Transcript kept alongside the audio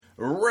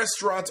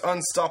Restaurant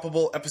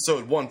Unstoppable,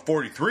 episode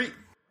 143.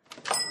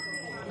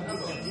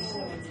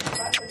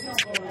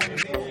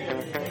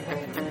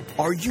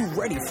 Are you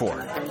ready for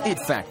it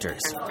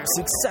factors,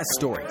 success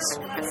stories,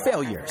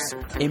 failures,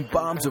 and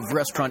bombs of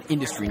restaurant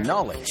industry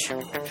knowledge?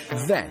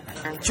 Then,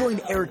 join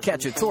Eric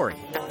Cacciatore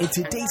and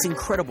today's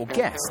incredible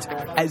guest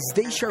as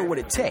they share what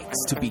it takes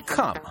to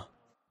become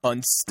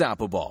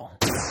unstoppable.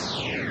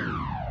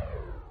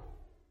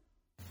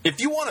 If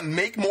you want to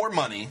make more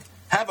money,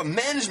 have a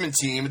management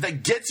team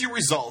that gets you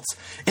results,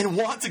 and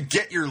want to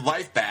get your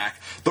life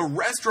back,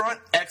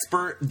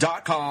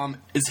 TheRestaurantExpert.com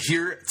is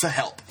here to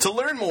help. To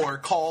learn more,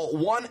 call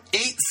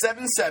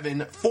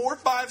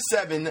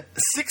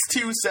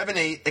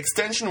 1-877-457-6278,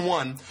 extension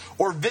 1,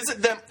 or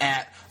visit them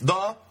at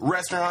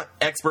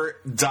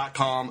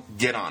TheRestaurantExpert.com.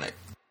 Get on it.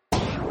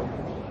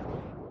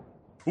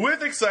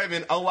 With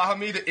excitement, allow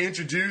me to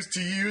introduce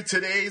to you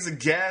today's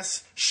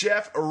guest,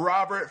 Chef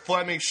Robert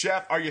Fleming.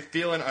 Chef, are you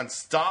feeling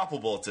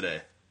unstoppable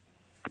today?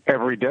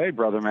 Every day,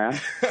 brother man.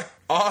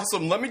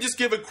 Awesome. Let me just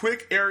give a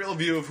quick aerial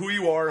view of who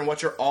you are and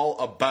what you're all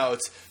about.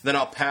 Then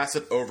I'll pass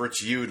it over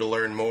to you to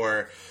learn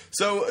more.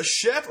 So,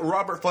 Chef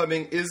Robert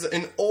Fleming is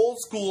an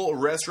old-school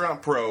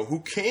restaurant pro who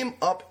came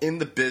up in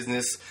the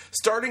business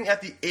starting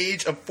at the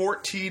age of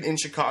 14 in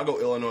Chicago,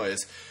 Illinois.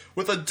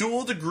 With a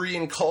dual degree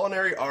in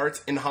culinary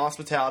arts and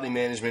hospitality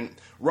management,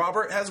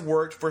 Robert has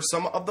worked for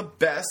some of the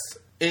best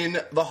in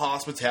the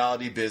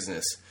hospitality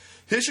business.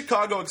 His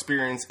Chicago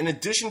experience, in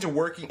addition to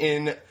working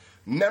in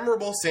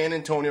memorable San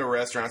Antonio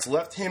restaurants,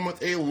 left him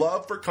with a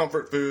love for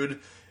comfort food,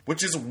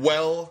 which is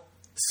well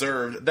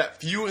served, that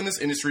few in this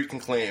industry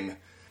can claim.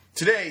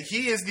 Today,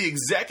 he is the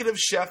executive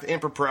chef and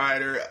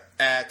proprietor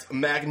at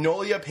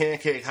Magnolia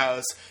Pancake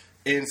House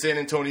in San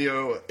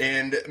Antonio,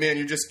 and man,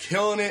 you're just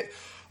killing it.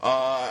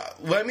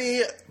 Let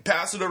me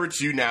pass it over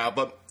to you now,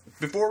 but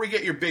before we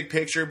get your big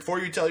picture, before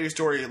you tell your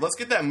story, let's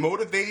get that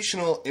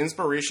motivational,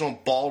 inspirational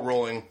ball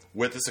rolling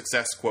with a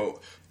success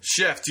quote.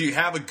 Chef, do you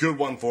have a good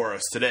one for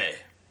us today?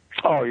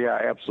 Oh, yeah,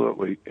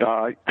 absolutely.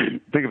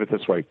 Think of it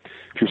this way.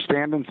 If you're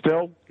standing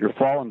still, you're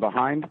falling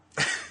behind.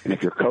 And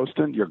if you're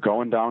coasting, you're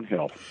going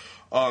downhill.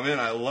 Oh, man,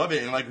 I love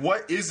it. And,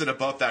 what is it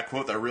about that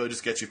quote that really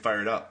just gets you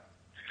fired up?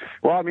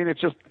 Well, I mean, it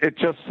just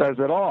says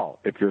it all.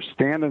 If you're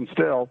standing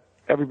still,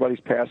 everybody's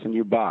passing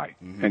you by.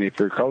 Mm-hmm. And if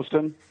you're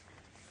coasting,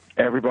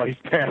 everybody's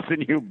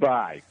passing you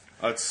by.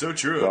 That's so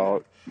true.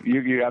 So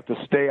you have to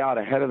stay out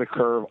ahead of the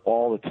curve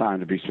all the time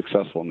to be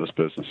successful in this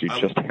business. You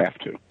just have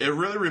to. It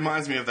really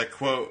reminds me of that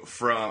quote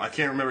from, I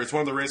can't remember, it's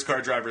one of the race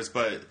car drivers,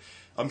 but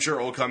I'm sure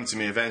it will come to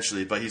me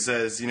eventually. But he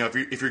says,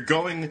 if you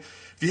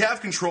have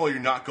control, you're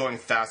not going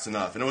fast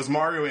enough. And it was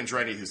Mario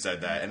Andretti who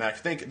said that. And I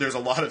think there's a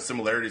lot of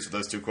similarities with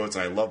those two quotes,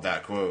 and I love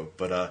that quote.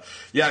 But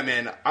yeah,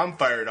 man, I'm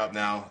fired up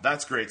now.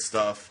 That's great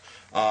stuff.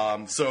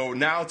 So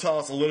now tell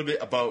us a little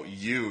bit about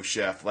you,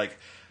 Chef.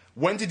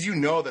 When did you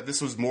know that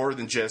this was more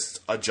than just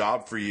a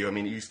job for you? I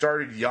mean, you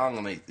started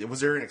young. Was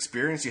there an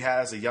experience you had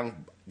as a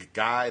young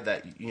guy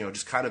that,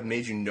 just kind of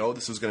made you know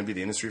this was going to be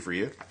the industry for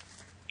you?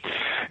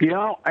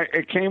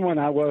 It came when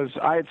I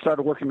had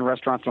started working in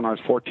restaurants when I was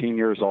 14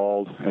 years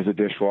old as a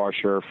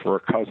dishwasher for a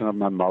cousin of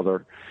my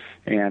mother,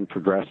 and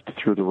progressed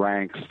through the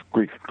ranks,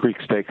 Greek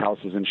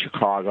steakhouses in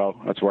Chicago.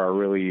 That's where I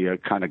really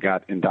kind of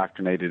got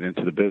indoctrinated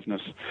into the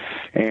business.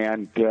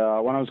 And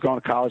when I was going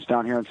to college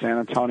down here in San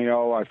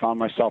Antonio, I found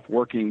myself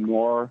working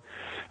more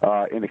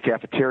in the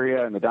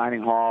cafeteria, in the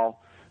dining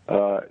hall,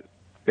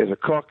 as a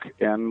cook,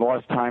 and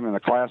less time in the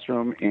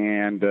classroom.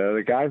 And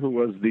the guy who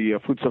was the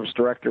food service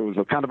director was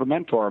a kind of a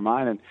mentor of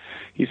mine, and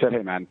he said,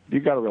 "Hey, man,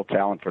 you've got a real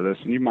talent for this,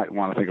 and you might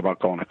want to think about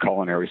going to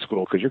culinary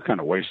school because you're kind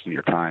of wasting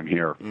your time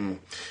here." And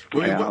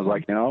I was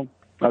like,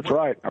 that's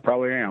right. I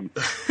probably am.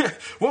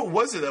 What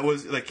was it that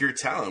was your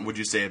talent, would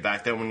you say,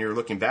 back then when you were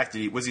looking back?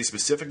 Was he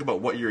specific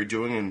about what you were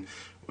doing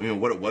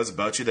and what it was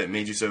about you that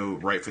made you so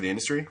right for the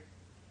industry?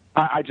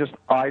 I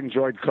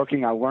enjoyed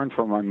cooking. I learned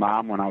from my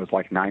mom when I was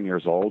 9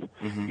 years old,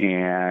 mm-hmm.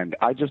 and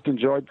I just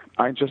enjoyed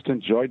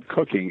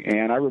cooking.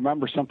 And I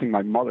remember something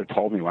my mother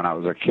told me when I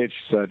was a kid.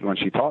 She said, when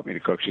she taught me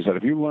to cook, she said,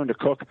 "If you learn to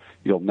cook,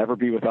 you'll never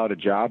be without a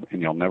job,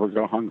 and you'll never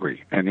go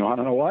hungry." And you want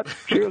to know what?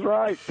 She was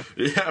right.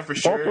 Yeah, for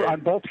sure. On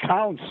both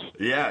counts.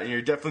 Yeah,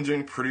 you're definitely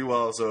doing pretty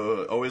well.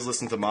 So always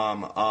listen to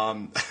mom.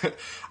 I'm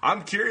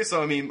curious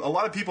though. I mean, a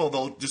lot of people,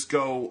 they'll just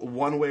go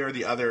one way or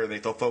the other.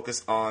 They'll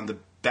focus on the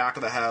back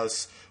of the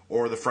house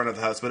or the front of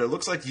the house, but it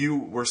looks like you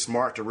were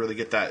smart to really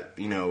get that,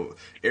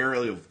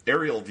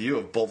 aerial view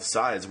of both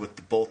sides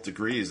with both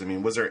degrees. I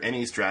mean, was there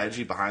any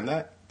strategy behind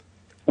that?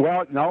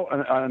 Well, no,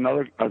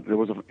 there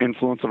was an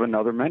influence of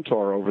another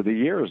mentor over the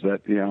years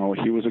that,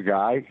 he was a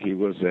guy, he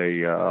was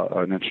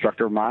an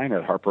instructor of mine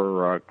at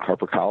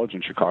Harper College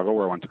in Chicago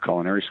where I went to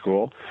culinary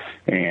school,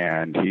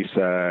 and he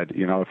said,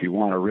 if you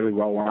want a really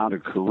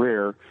well-rounded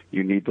career,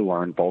 you need to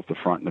learn both the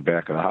front and the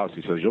back of the house.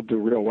 He says, you'll do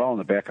real well in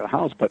the back of the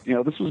house, but,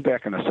 this was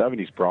back in the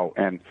 70s, bro,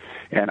 and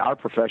our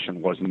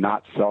profession was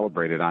not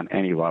celebrated on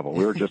any level.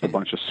 We were just a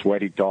bunch of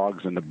sweaty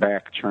dogs in the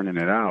back churning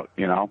it out,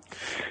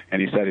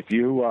 and he said, if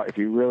you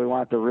really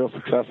want the real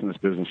success in this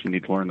business, you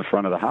need to learn the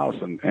front of the house.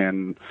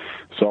 And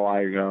so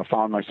I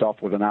found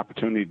myself with an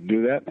opportunity to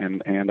do that,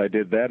 and I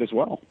did that as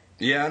well.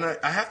 Yeah, and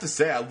I have to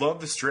say, I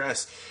love the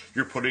stress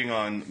you're putting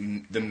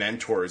on the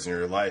mentors in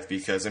your life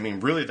because, I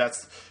mean, really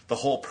that's the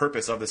whole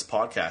purpose of this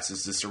podcast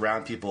is to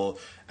surround people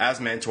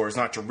as mentors,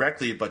 not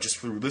directly, but just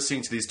through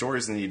listening to these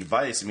stories and the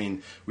advice. I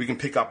mean, we can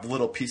pick up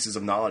little pieces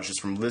of knowledge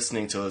just from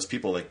listening to those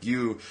people like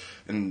you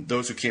and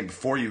those who came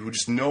before you who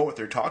just know what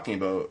they're talking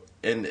about.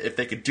 And if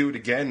they could do it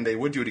again, they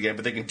would do it again,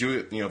 but they can do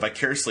it,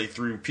 vicariously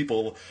through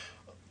people.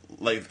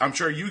 Like, I'm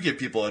sure you give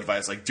people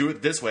advice, like, do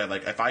it this way.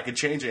 Like, if I could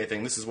change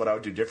anything, this is what I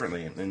would do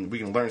differently. And we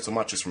can learn so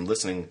much just from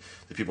listening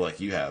to people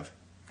like you have.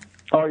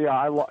 Oh yeah,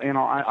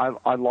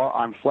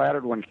 I'm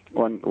flattered when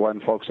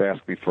folks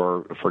ask me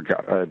for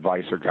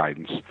advice or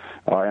guidance,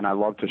 and I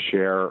love to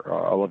share.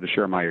 I love to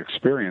share my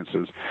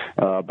experiences,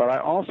 but I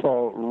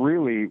also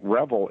really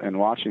revel in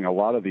watching a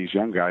lot of these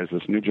young guys,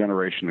 this new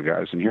generation of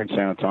guys. And here in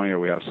San Antonio,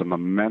 we have some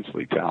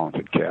immensely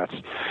talented cats,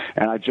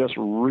 and I just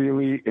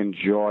really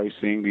enjoy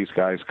seeing these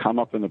guys come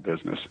up in the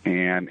business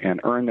and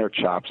earn their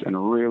chops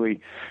and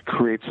really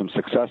create some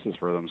successes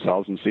for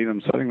themselves and see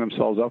them setting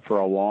themselves up for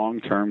a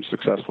long-term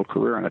successful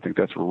career. And I think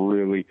that's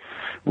really,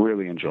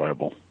 really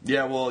enjoyable.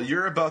 Yeah, well,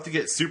 you're about to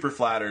get super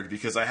flattered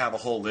because I have a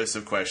whole list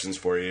of questions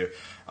for you,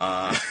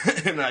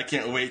 and I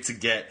can't wait to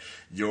get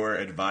your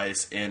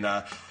advice. And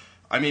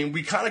I mean,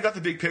 we kind of got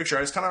the big picture.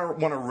 I just kind of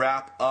want to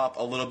wrap up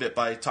a little bit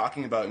by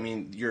talking about,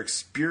 your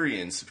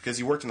experience, because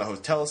you worked on the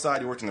hotel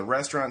side, you worked on the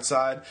restaurant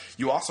side,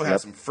 you also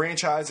had some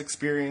franchise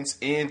experience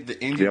and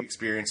the Indian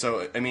experience.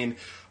 So, I mean,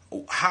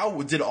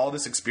 how did all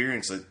this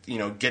experience,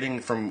 getting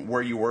from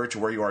where you were to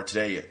where you are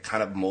today,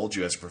 kind of mold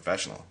you as a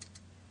professional?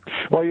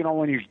 Well,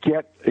 when you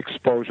get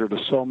exposure to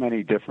so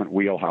many different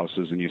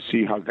wheelhouses and you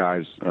see how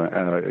guys,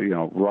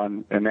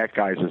 run, and that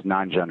guys is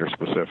non-gender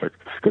specific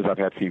because I've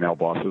had female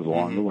bosses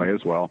along the way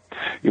as well.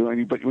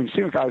 But when you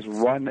see guys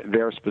run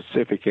their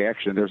specific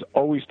action, there's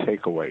always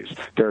takeaways.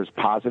 There's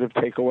positive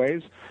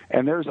takeaways,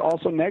 and there's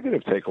also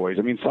negative takeaways.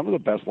 I mean, some of the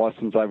best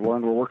lessons I've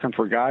learned were working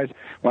for guys.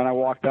 When I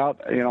walked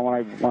out,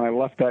 when I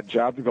left that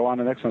job to go on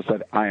to the next one, I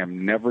said, I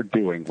am never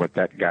doing what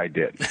that guy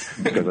did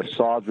because you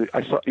saw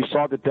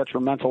the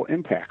detrimental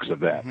impacts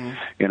of that,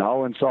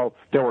 and so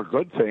there were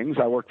good things.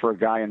 I worked for a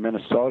guy in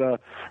Minnesota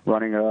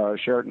running a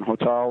Sheraton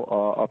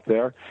hotel up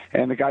there,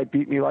 and the guy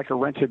beat me like a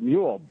rented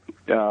mule,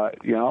 but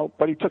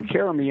he took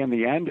care of me in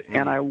the end,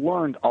 and I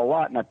learned a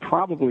lot, and I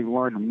probably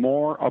learned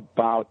more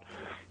about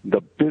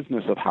the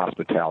business of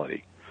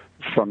hospitality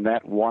from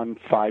that 1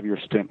 5-year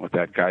stint with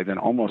that guy than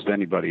almost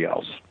anybody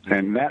else.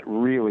 And that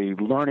really,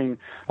 learning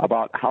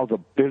about how the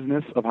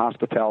business of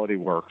hospitality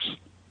works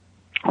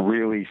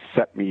really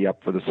set me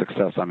up for the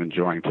success I'm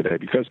enjoying today.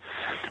 Because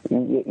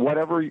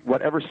whatever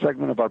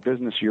segment of our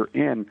business you're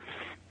in,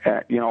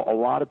 a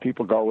lot of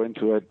people go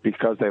into it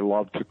because they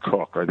love to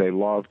cook or they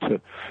love the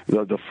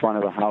front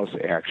of the house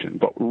action.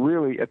 But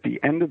really, at the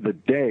end of the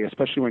day,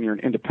 especially when you're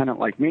an independent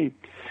like me,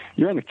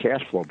 you're in the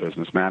cash flow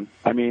business, man.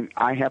 I mean,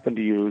 I happen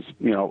to use,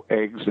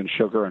 eggs and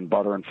sugar and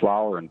butter and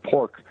flour and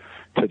pork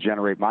to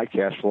generate my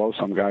cash flow.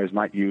 Some guys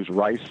might use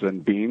rice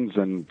and beans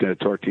and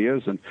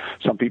tortillas, and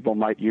some people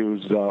might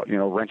use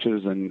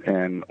wrenches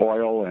and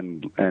oil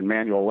and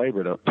manual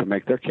labor to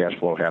make their cash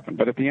flow happen.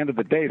 But at the end of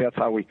the day, that's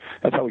how we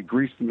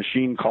grease the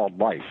machine called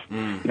life.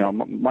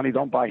 Money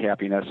don't buy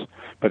happiness,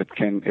 but it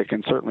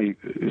can certainly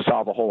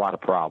solve a whole lot of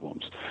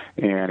problems,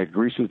 and it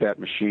greases that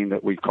machine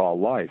that we call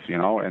life.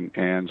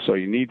 And so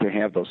you need to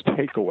have those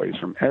takeaways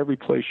from every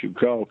place you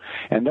go,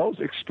 and those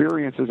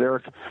experiences,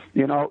 Eric.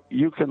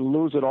 You can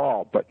lose it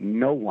all, but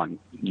no one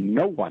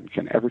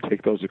can ever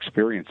take those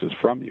experiences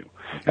from you.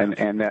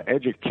 And that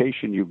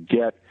education you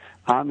get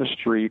on the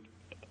street,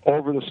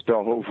 over the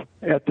stove,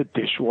 at the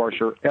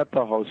dishwasher, at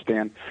the host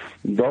stand,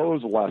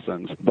 those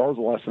lessons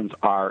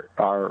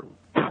are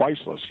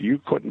priceless.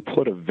 You couldn't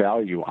put a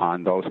value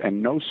on those,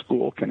 and no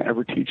school can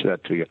ever teach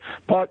that to you.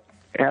 But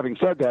having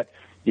said that,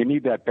 you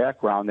need that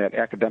background, that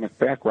academic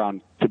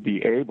background, to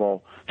be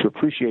able to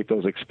appreciate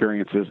those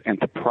experiences and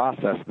to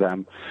process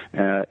them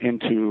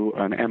into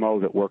an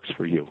MO that works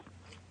for you.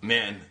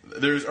 Man,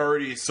 there's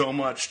already so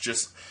much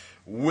just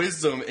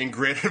wisdom and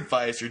great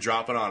advice you're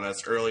dropping on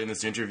us early in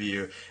this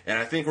interview, and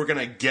I think we're going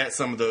to get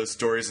some of those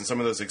stories and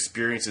some of those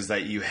experiences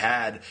that you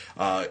had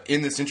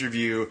in this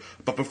interview.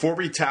 But before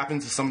we tap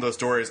into some of those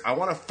stories, I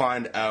want to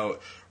find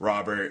out,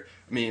 Robert,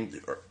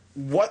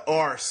 what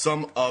are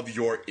some of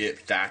your it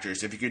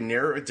factors? If you could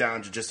narrow it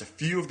down to just a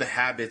few of the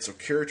habits or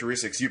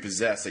characteristics you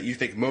possess that you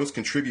think most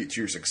contribute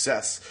to your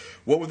success,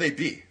 what would they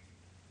be?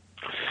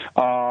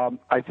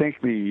 I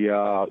think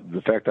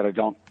the fact that I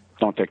don't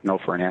take no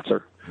for an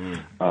answer.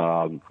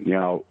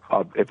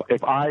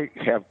 If I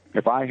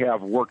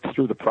have worked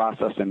through the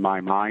process in my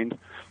mind,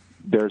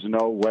 there's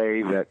no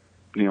way that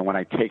when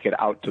I take it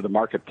out to the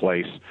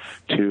marketplace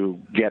to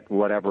get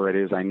whatever it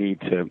is I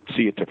need to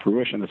see it to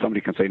fruition, that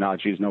somebody can say,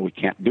 no, we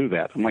can't do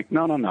that. I'm like,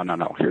 no.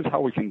 Here's how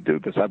we can do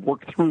this. I've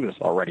worked through this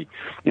already.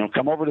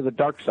 Come over to the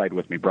dark side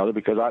with me, brother,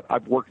 because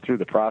I've worked through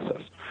the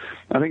process.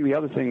 I think the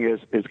other thing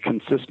is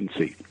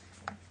consistency.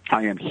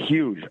 I am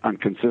huge on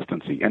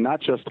consistency, and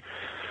not just,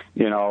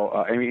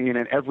 I mean,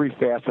 in every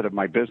facet of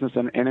my business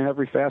and in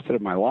every facet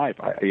of my life.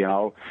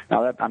 Now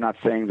that I'm not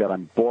saying that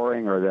I'm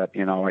boring or that,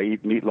 I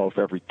eat meatloaf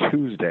every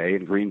Tuesday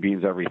and green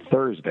beans every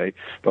Thursday,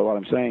 but what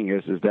I'm saying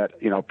is that,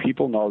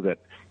 people know that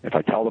if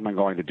I tell them I'm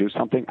going to do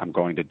something, I'm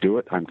going to do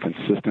it. I'm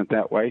consistent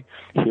that way.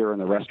 Here in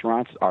the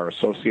restaurants, our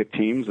associate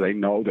teams, they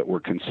know that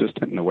we're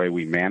consistent in the way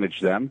we manage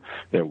them,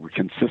 that we're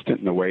consistent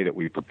in the way that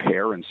we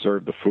prepare and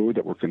serve the food,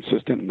 that we're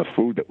consistent in the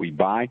food that we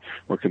buy,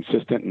 we're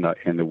consistent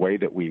in the way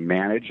that we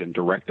manage and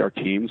direct our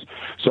teams,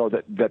 so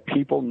that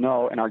people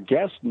know, and our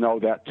guests know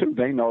that too.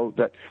 They know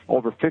that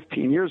over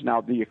 15 years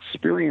now, the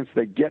experience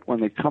they get when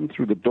they come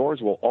through the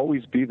doors will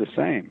always be the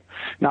same.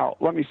 Now,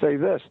 let me say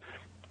this.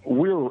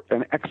 We're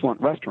an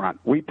excellent restaurant.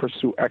 We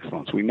pursue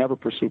excellence. We never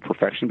pursue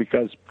perfection,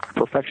 because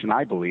perfection,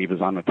 I believe, is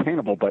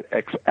unattainable, but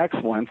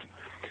excellence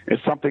is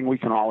something we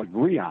can all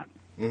agree on.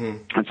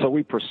 Mm-hmm. And so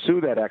we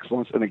pursue that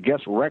excellence, and the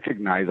guests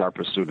recognize our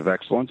pursuit of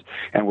excellence,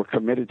 and we're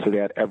committed to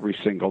that every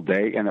single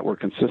day, and that we're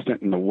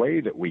consistent in the way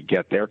that we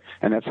get there,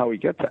 and that's how we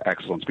get to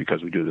excellence,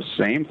 because we do the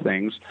same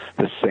things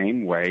the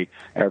same way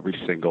every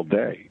single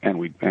day, and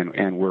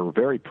we're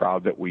very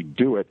proud that we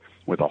do it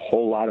with a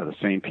whole lot of the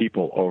same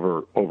people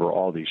over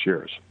all these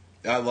years.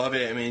 I love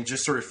it. I mean,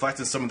 just to reflect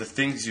on some of the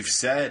things you've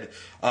said,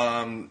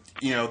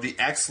 the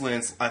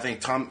excellence, I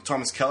think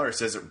Thomas Keller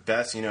says it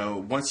best,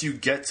 once you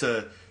get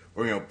to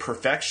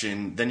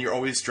perfection, then you're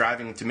always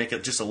striving to make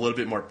it just a little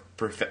bit more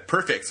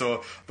perfect.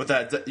 So, but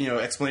that,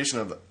 explanation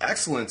of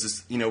excellence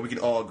is, we can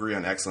all agree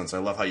on excellence. I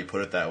love how you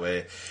put it that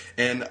way.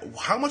 And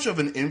how much of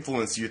an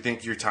influence do you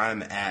think your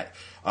time at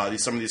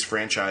some of these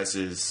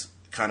franchises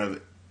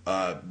kind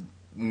of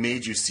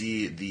made you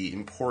see the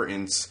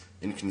importance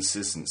in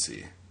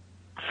consistency?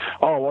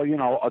 Oh,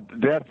 well,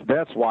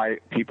 that's why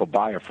people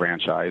buy a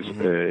franchise,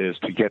 is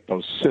to get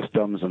those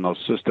systems, and those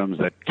systems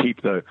that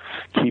keep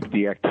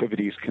the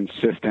activities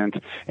consistent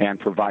and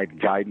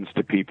provide guidance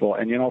to people.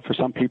 And, for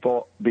some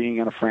people, being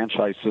in a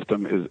franchise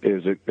system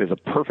is a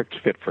perfect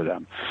fit for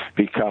them,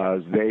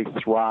 because they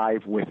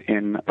thrive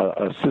within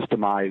a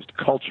systemized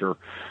culture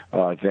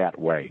that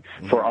way.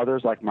 Mm-hmm. For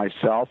others like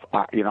myself,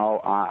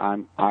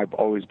 I've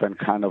always been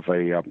kind of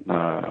a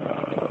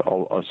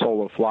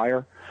solo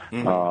flyer.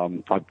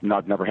 Mm-hmm.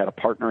 I've never had a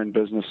partner in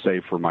business,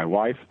 save for my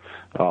wife,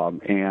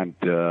 and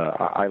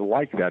I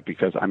like that,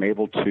 because I'm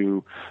able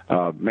to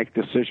make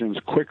decisions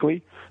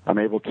quickly. I'm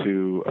able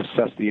to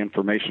assess the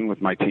information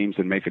with my teams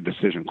and make a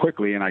decision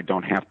quickly, and I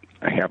don't have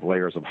to have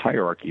layers of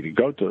hierarchy to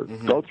go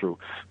through.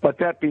 But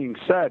that being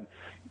said,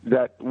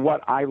 that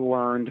what I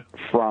learned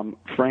from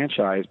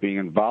franchise, being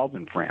involved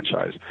in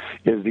franchise,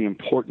 is the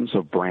importance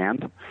of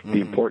brand,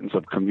 the importance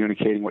of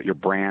communicating what your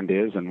brand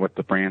is and what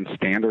the brand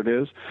standard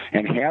is,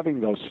 and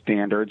having those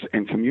standards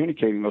and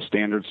communicating those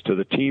standards to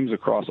the teams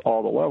across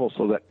all the levels,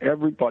 so that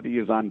everybody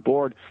is on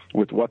board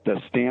with what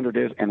the standard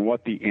is and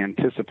what the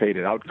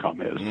anticipated outcome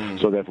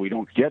is. So that if we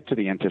don't get to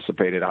the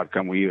anticipated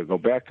outcome, we either go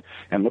back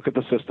and look at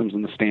the systems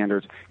and the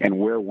standards and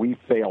where we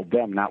failed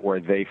them, not where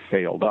they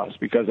failed us,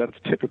 because that's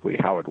typically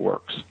how it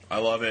works. I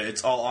love it.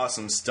 It's all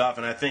awesome stuff.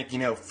 And I think,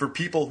 for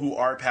people who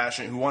are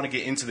passionate, who want to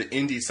get into the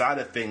indie side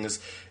of things,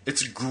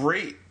 it's a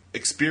great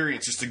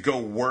experience just to go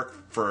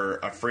work for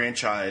a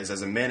franchise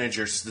as a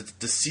manager,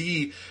 to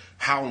see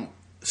how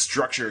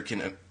structure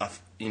can,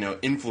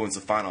 influence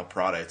the final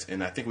product.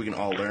 And I think we can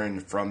all learn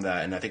from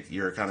that. And I think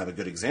you're kind of a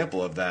good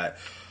example of that.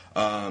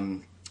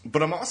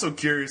 But I'm also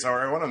curious,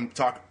 or I want to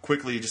talk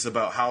quickly just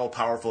about how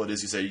powerful it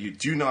is. You say you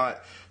do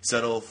not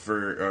settle for,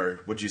 or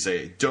what'd you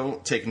say?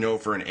 Don't take no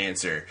for an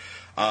answer.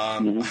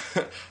 I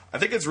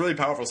think it's really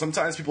powerful.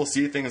 Sometimes people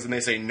see things and they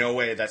say, no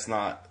way, that's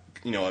not,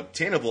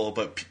 obtainable.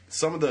 But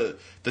some of the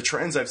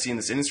trends I've seen in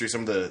this industry,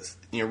 some of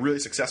the, really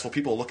successful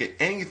people look at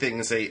anything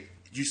and say,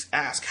 just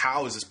ask,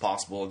 how is this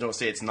possible? Don't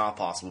say it's not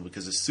possible,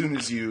 because as soon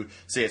as you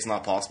say it's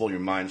not possible, your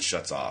mind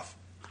shuts off.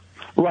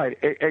 Right,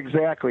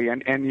 exactly.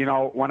 And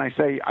when I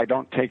say I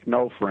don't take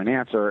no for an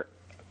answer,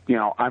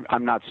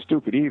 I'm not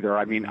stupid either.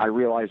 I mean, I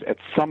realize at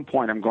some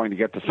point I'm going to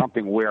get to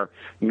something where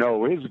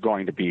no is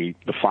going to be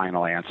the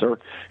final answer,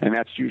 and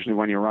that's usually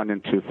when you run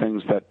into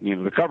things that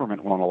the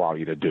government won't allow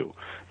you to do.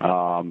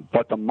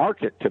 But the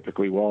market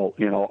typically will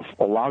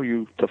allow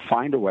you to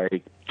find a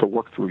way to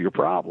work through your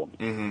problem.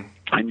 Mm-hmm.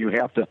 And you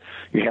have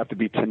to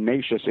be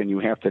tenacious, and you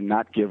have to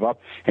not give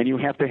up, and you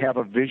have to have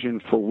a vision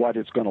for what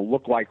it's going to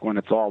look like when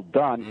it's all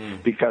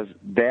done, because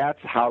that's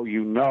how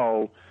you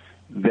know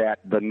that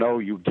the no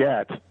you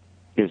get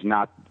is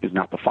not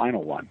the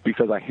final one,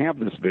 because I have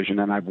this vision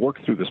and I've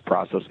worked through this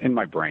process in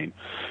my brain,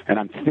 and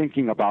I'm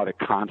thinking about it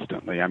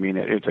constantly. I mean,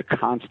 it's a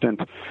constant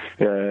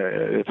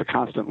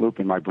loop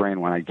in my brain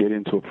when I get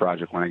into a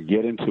project, when I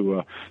get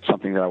into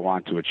something that I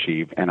want to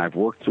achieve, and I've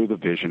worked through the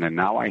vision, and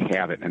now I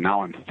have it, and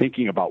now I'm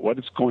thinking about what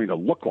it's going to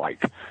look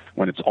like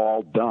when it's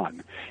all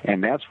done,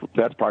 and that's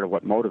part of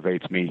what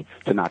motivates me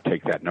to not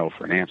take that no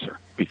for an answer,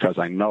 because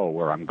I know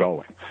where I'm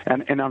going.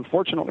 And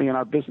unfortunately, in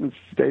our business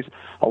days,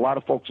 a lot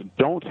of folks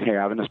don't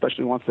have, and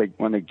especially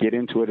when they get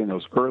into it in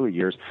those early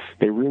years,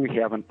 they really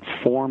haven't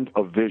formed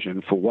a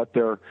vision for what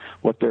their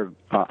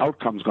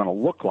outcome's going to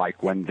look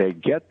like when they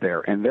get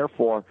there, and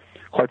therefore,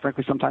 quite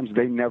frankly, sometimes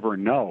they never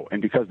know.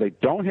 And because they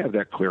don't have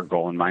that clear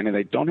goal in mind and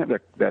they don't have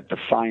that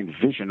defined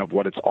vision of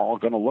what it's all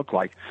going to look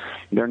like,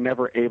 they're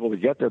never able to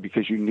get there,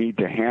 because you need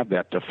to have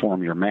that to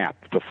form your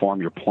map, to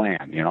form your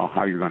plan,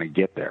 how you're going to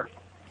get there.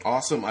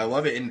 Awesome. I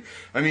love it. And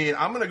I mean,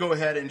 I'm going to go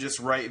ahead and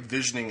just write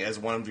visioning as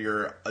one of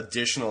your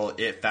additional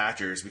it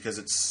factors, because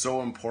it's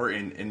so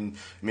important. And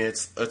I mean,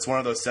 it's one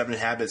of those 7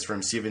 habits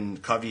from Stephen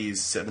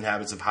Covey's 7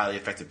 Habits of Highly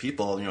Effective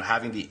People,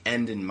 having the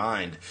end in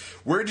mind.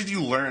 Where did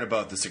you learn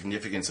about the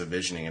significance of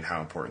visioning and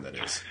how important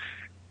that is?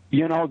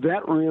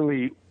 That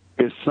really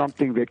is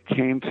something that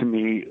came to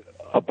me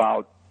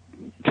about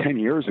 10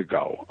 years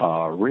ago,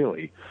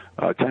 really.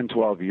 10,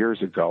 12 years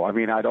ago. I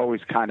mean, I'd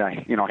always kind of,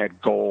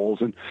 had goals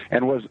and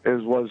as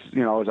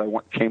I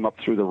came up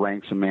through the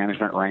ranks and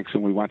management ranks,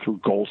 and we went through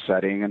goal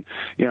setting and,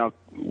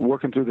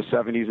 working through the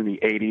 70s and the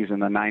 80s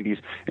and the 90s,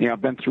 and,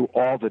 I've been through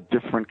all the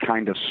different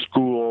kind of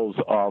schools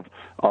of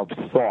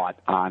thought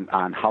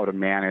on how to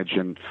manage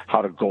and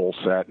how to goal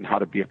set and how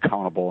to be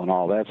accountable and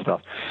all that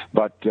stuff.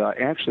 But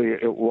actually,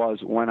 it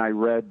was when I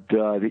read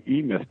the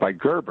E-Myth by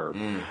Gerber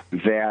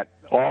that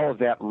all of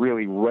that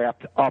really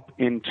wrapped up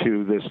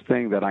into this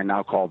thing that I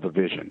now call the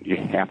vision. You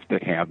have to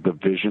have the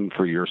vision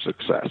for your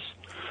success.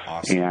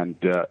 Awesome. And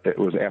it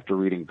was after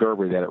reading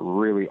Gerber that it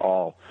really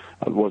all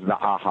was the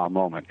aha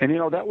moment. And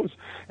that was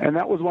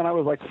when I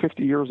was like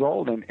 50 years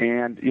old.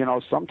 And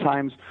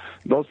sometimes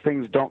those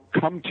things don't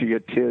come to you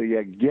till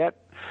you get.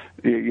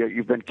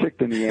 You've been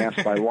kicked in the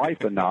ass by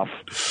life enough,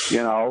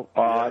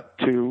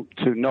 to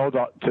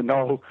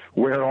know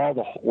where all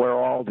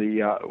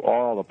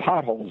the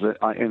potholes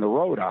in the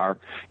road are,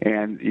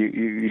 and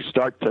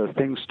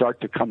things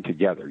start to come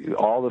together.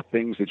 All the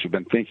things that you've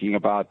been thinking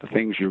about, the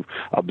things you've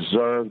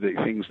observed, the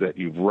things that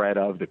you've read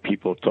of, that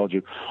people have told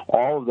you,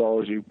 all of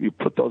those you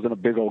put those in a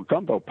big old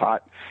gumbo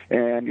pot,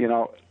 and you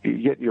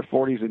get in your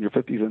 40s and your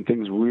 50s, and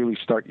things really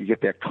start. You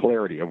get that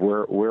clarity of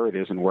where it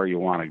is and where you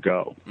want to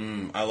go.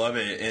 I love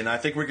it. And I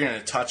think we're going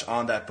to touch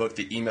on that book,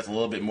 The E-Myth, a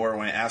little bit more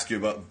when I ask you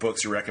about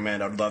books you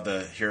recommend. I'd love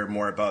to hear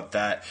more about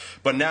that.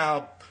 But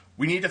now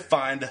we need to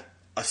find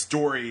a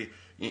story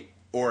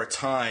or a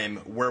time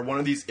where one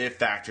of these it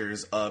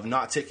factors of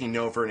not taking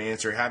no for an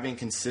answer, having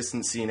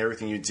consistency in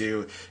everything you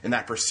do, in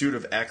that pursuit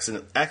of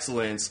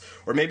excellence,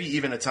 or maybe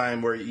even a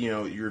time where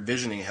your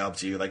visioning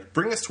helped you. Like,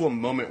 bring us to a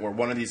moment where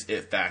one of these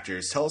it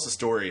factors. Tell us a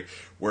story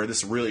where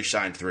this really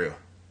shined through.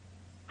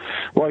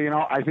 Well,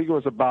 I think it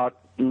was about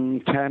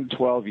 10,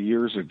 12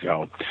 years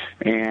ago,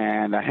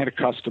 and I had a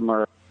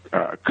customer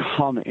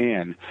come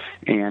in,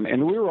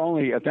 and we were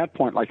only at that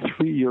point like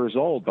 3 years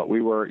old, but we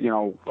were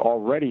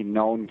already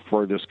known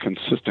for this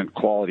consistent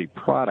quality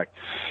product.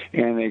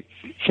 And they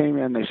came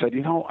in, they said,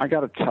 I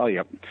got to tell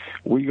you,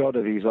 we go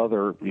to these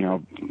other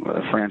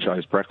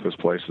franchise breakfast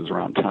places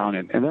around town,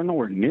 and they're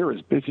nowhere near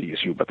as busy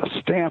as you, but the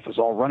staff is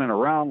all running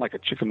around like a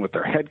chicken with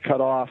their head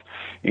cut off,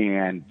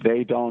 and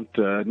they don't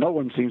no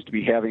one seems to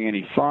be having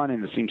any fun,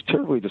 and it seems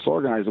terribly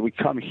disorganized. And we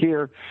come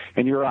here,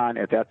 and you're on,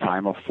 at that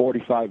time, a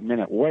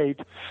 45-minute wait,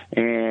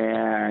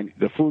 and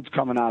the food's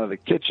coming out of the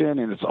kitchen,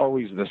 and it's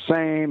always the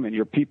same, and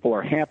your people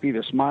are happy,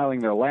 they're smiling,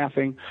 they're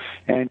laughing.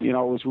 And it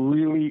was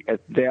really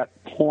at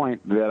that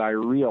point that I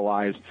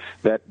realized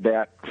that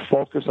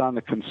focus on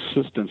the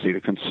consistency,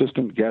 the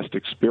consistent guest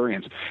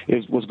experience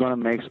was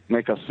going to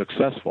make us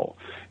successful.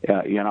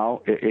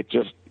 It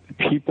just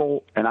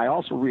people, and I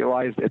also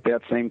realized at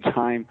that same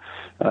time,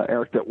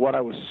 Eric, that what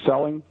I was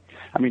selling,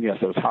 I mean, yes,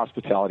 it was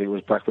hospitality, it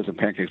was breakfast and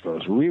pancakes, but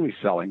what I was really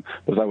selling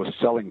was I was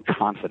selling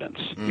confidence,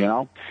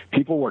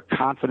 People were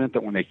confident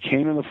that when they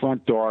came in the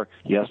front door,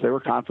 yes, they were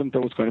confident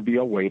there was going to be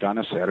a wait on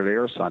a Saturday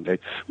or a Sunday,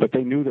 but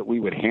they knew that we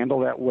would handle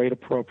that wait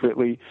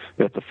appropriately,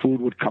 that the food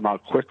would come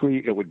out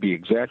quickly, it would be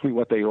exactly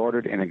what they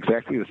ordered and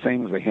exactly the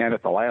same as they had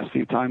it the last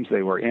few times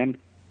they were in,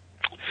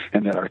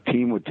 and that our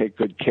team would take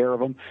good care of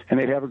them, and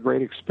they'd have a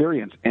great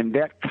experience. And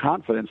that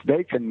confidence,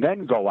 they can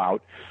then go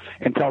out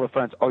and tell their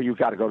friends, oh, you've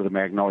got to go to the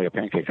Magnolia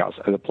Pancake House.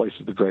 The place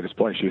is the greatest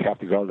place. You have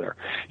to go there.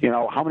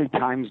 How many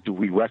times do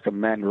we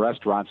recommend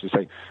restaurants who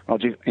say, well,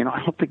 geez, I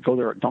hope they go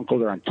there. Don't go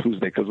there on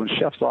Tuesday, because when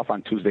chef's off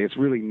on Tuesday, it's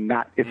really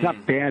not, it's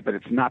not bad, but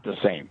it's not the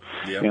same,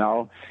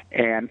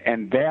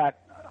 and that,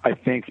 I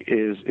think,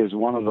 is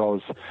one of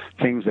those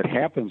things that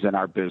happens in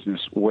our business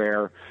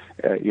where,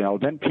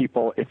 then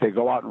people, if they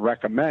go out and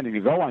recommend, and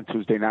you go on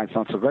Tuesday night,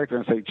 sounds so great,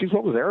 they're going to say, geez,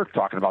 what was Eric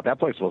talking about? That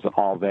place wasn't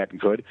all that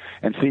good.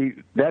 And see,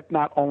 that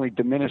not only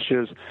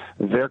diminishes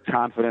their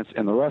confidence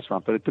in the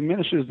restaurant, but it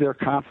diminishes their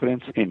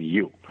confidence in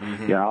you,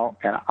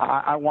 And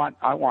I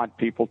want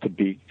people to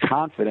be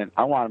confident.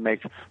 I want to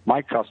make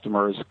my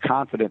customers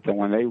confident that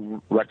when they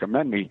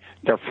recommend me,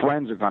 their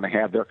friends are going to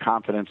have their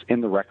confidence in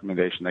the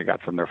recommendation they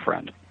got from their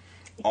friend.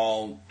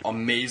 all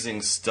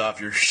amazing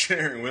stuff you're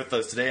sharing with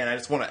us today. And I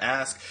just want to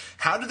ask,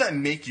 how did that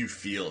make you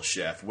feel,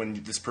 Chef,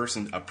 when this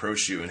person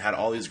approached you and had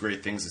all these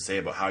great things to say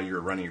about how you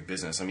were running your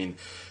business? I mean,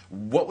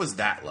 what was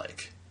that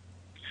like?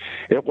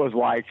 It was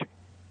like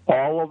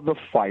all of the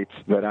fights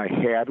that I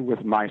had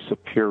with my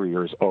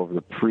superiors over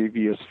the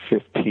previous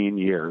 15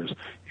 years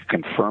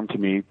confirmed to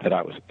me that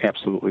I was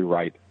absolutely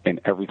right in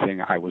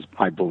everything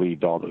I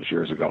believed all those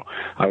years ago.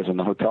 I was in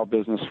the hotel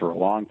business for a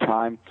long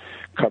time,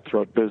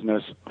 cutthroat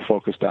business,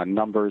 focused on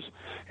numbers,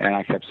 and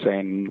I kept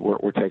saying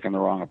we're taking the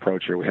wrong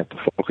approach here. We have to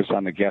focus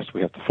on the guests. We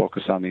have to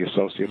focus on the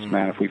associates.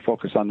 Man, if we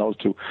focus on those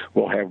two,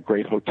 we'll have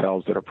great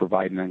hotels that are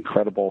providing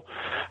incredible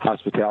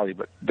hospitality.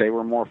 But they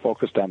were more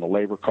focused on the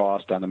labor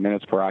cost, on the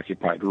minutes per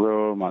occupied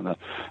room, on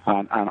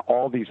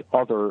all these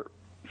other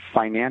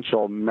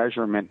financial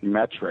measurement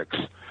metrics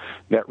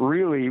that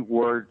really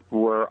were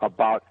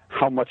about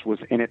how much was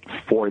in it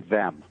for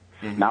them,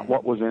 not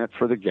what was in it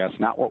for the guests,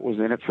 not what was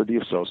in it for the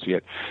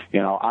associate.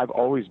 You know, I've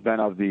always been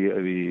of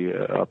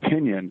the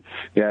opinion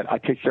that I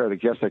take care of the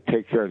guests, I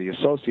take care of the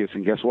associates,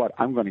 and guess what?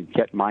 I'm going to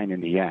get mine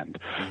in the end.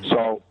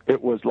 So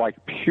it was like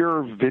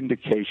pure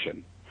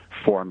vindication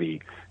for me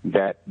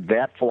that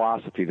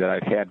philosophy that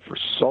I've had for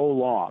so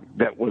long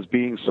that was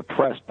being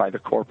suppressed by the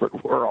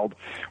corporate world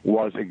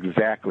was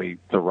exactly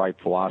the right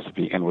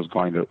philosophy and was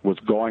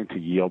going to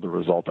yield the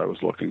result I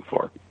was looking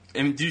for.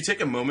 And do you take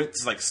a moment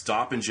to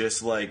stop and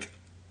just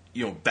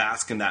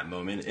bask in that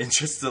moment and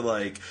just to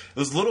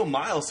those little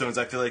milestones?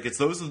 I feel like it's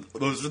those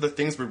are the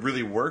things we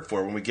really work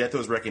for when we get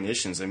those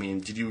recognitions. I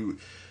mean,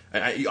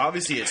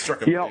 obviously it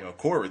struck a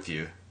chord with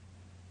you.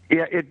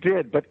 Yeah, it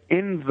did. But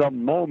in the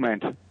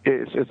moment,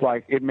 it's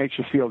like it makes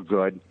you feel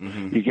good.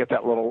 You get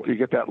that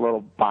little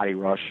body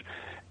rush,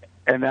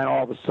 and then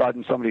all of a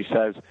sudden somebody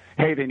says,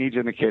 "Hey, they need you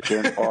in the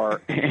kitchen,"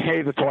 or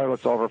 "Hey, the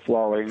toilet's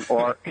overflowing,"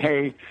 or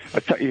 "Hey,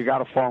 you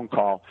got a phone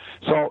call."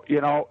 So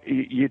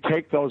you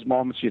take those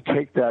moments, you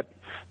take the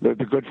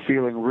good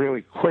feeling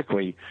really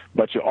quickly,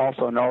 but you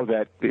also know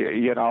that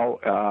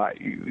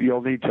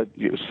you'll need to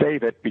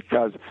save it,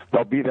 because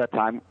there'll be that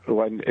time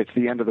when it's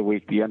the end of the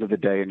week, the end of the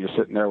day, and you're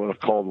sitting there with a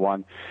cold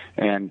one,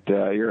 and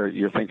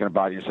you're thinking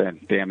about it, and you're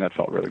saying, "Damn, that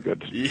felt really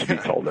good to be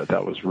told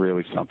that was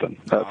really something.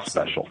 That's awesome.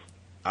 Special."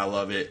 I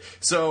love it.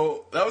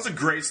 So that was a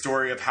great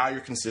story of how your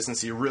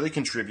consistency really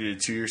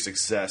contributed to your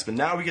success. But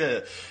now we got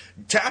to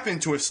tap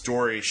into a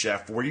story,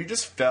 Chef, where you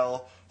just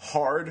fell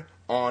hard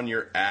on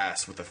your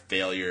ass with a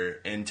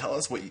failure, and tell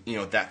us what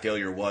that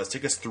failure was.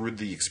 Take us through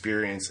the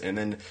experience, and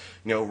then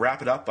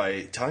wrap it up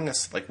by telling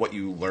us what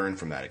you learned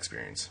from that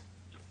experience.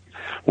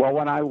 Well,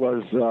 when I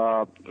was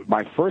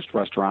my first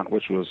restaurant,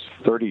 which was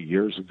 30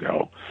 years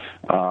ago,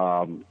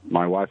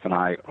 my wife and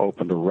I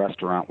opened a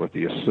restaurant with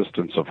the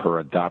assistance of her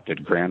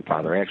adopted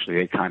grandfather. Actually,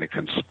 they kind of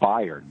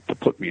conspired to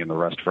put me in the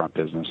restaurant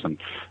business, and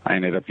I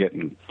ended up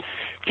getting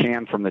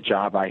canned from the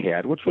job I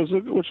had, which was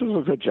a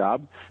good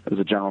job as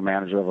a general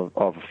manager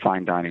of a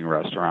fine dining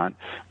restaurant.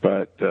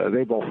 But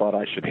they both thought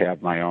I should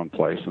have my own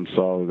place, and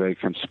so they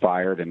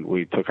conspired, and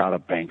we took out a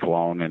bank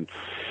loan, and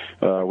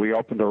we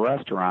opened a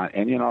restaurant.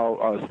 And I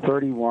was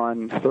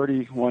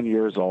 31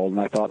 years old, and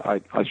I thought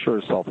I sure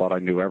as hell thought I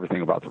knew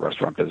everything about the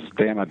restaurant business.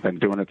 Damn, I've been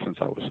doing it since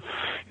I was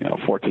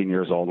 14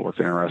 years old,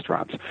 working in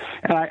restaurants.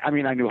 And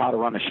I knew how to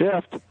run a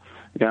shift,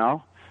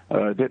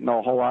 didn't know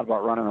a whole lot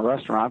about running a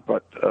restaurant,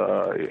 but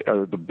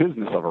the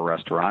business of a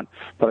restaurant.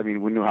 But we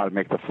knew how to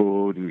make the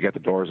food and get the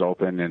doors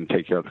open and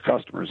take care of the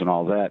customers and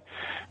all that.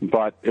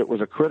 But it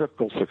was a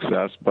critical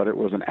success, but it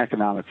was an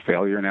economic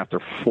failure. And after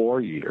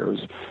 4 years,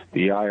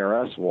 the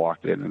IRS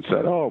walked in and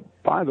said, "Oh,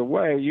 by the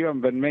way, you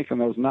haven't been making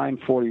those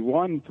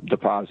 941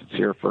 deposits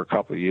here for a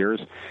couple of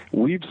years.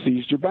 We've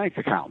seized your bank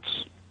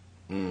accounts."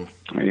 And,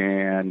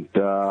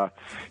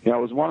 it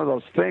was one of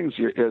those things.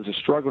 As a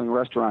struggling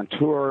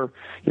restaurateur,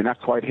 you're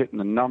not quite hitting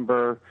the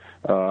number,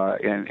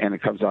 and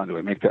it comes down to, do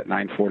I make that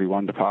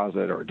 941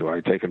 deposit, or do I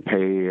take and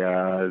pay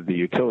the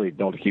utility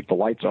bill to keep the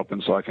lights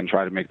open so I can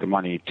try to make the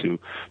money to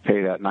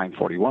pay that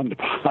 941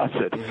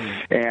 deposit?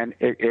 And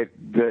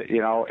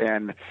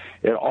and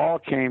it all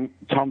came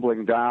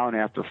tumbling down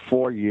after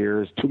 4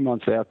 years, 2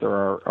 months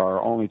after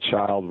our only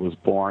child was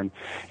born,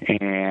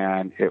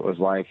 and it was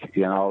like,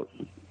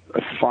 I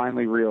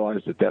finally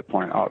realized at that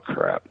point, oh,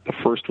 crap, the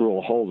first rule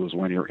of holes is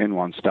when you're in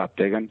one, stop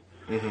digging.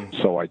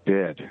 So I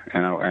did,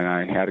 and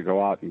I had to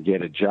go out and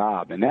get a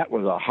job. And that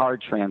was a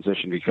hard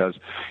transition because,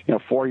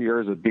 4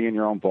 years of being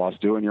your own boss,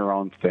 doing your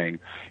own thing,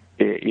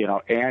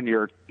 and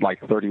you're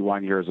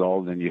 31 years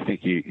old, and you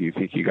think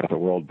you got the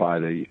world by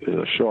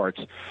the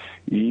shorts.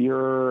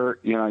 You're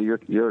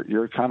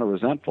kind of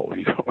resentful when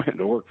you go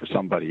into work for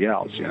somebody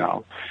else,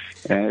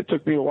 And it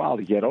took me a while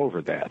to get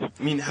over that.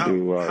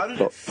 How did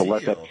it feel? To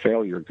let that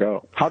failure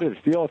go. How did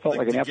it feel? It felt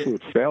like an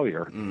absolute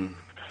failure.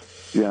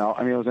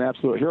 It was an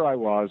absolute. Here I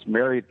was,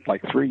 married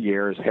 3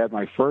 years, had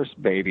my first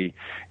baby,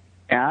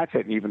 and I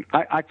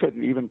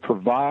couldn't even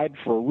provide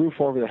for a roof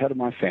over the head of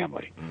my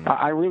family.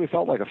 I really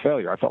felt like a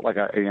failure. I felt like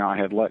I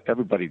had let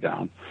everybody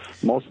down,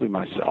 mostly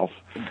myself.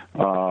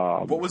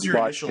 What was your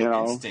initial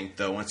instinct,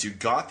 though, once you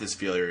got this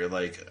failure?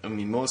 Like, I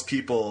mean, most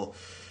people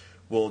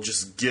will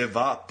just give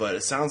up, but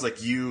it sounds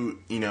like you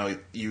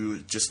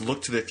just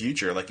looked to the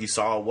future. Like, you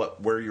saw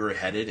where you were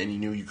headed, and you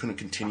knew you couldn't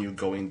continue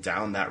going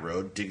down that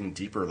road, digging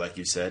deeper, like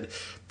you said.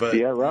 But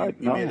yeah, right.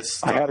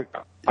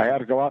 I had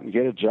to go out and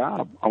get a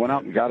job. I went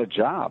out and got a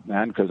job,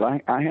 man, because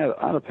I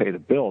had to pay the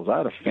bills. I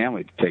had a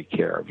family to take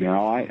care of.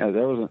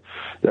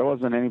 There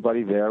wasn't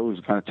anybody there who was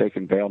going to take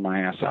and bail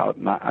my ass out.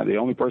 And the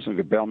only person who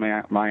could bail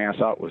my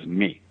ass out was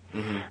me.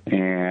 Mm-hmm.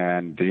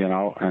 And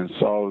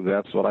so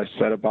that's what I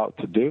set about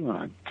to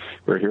do.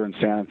 We're here in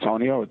San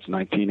Antonio. It's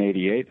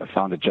 1988. I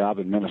found a job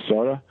in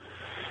Minnesota.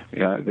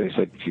 They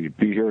said, "Can you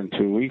be here in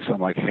 2 weeks?" I'm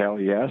like, "Hell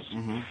yes."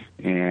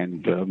 Mm-hmm.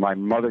 And my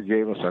mother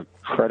gave us a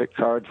credit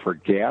card for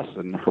gas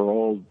and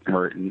her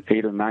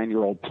 8 or 9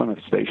 year old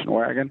Plymouth station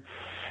wagon.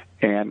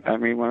 And, I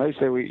mean, when they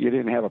say you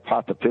didn't have a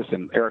pot to piss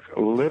in, Eric,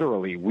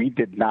 literally, we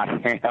did not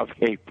have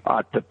a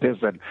pot to piss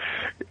in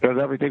because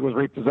everything was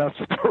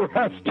repossessed at the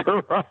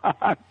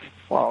restaurant.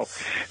 So,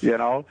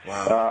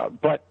 Wow.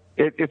 But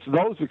it's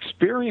those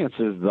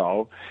experiences,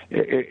 though.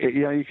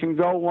 You can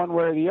go one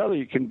way or the other.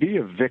 You can be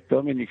a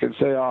victim, and you can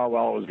say, "Oh,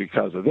 well, it was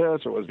because of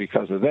this, or it was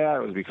because of that,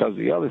 it was because of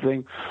the other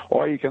thing,"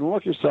 or you can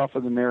look yourself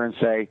in the mirror and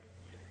say,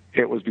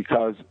 "It was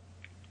because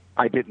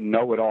I didn't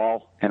know it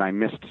all, and I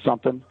missed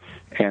something,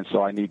 and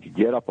so I need to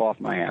get up off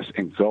my ass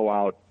and go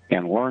out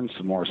and learn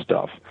some more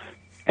stuff,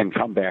 and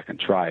come back and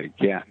try it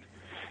again."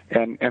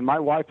 And my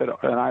wife and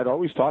I had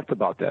always talked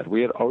about that.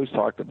 We had always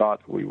talked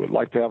about we would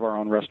like to have our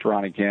own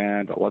restaurant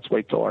again, but let's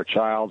wait till our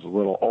child's a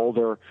little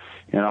older,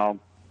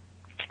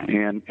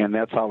 And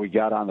that's how we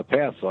got on the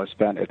path. So I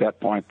spent, at that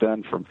point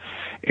then, from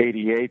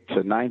 88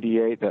 to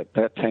 98, that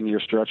 10-year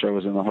stretch, I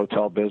was in the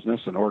hotel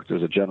business and worked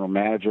as a general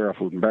manager, a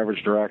food and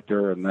beverage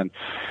director, and then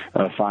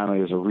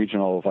finally as a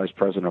regional vice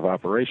president of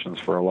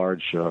operations for a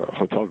large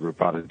hotel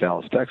group out of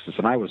Dallas, Texas.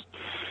 And I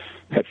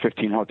had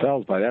 15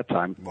 hotels by that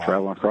time. Wow.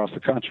 Traveling across the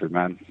country,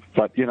 man.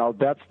 But,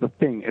 that's the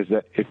thing, is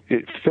that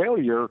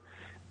failure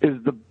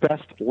is the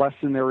best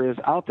lesson there is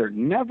out there.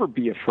 Never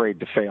be afraid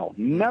to fail.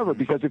 Never,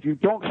 because if you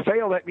don't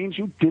fail, that means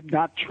you did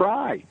not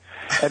try.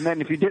 And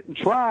then if you didn't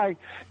try,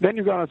 then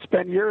you're going to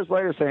spend years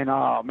later saying,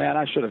 "Oh, man,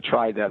 I should have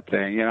tried that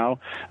thing," I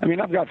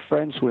mean, I've got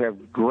friends who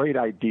have great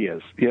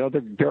ideas.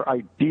 They're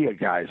idea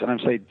guys. And I'm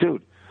saying,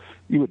 dude,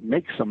 you would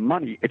make some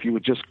money if you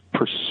would just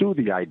pursue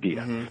the idea.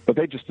 Mm-hmm. But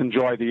they just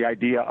enjoy the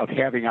idea of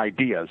having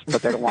ideas,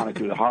 but they don't want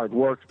to do the hard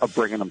work of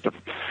bringing them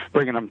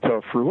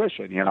to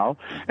fruition,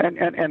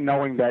 And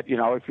knowing that,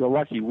 if you're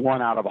lucky,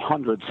 1 out of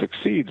 100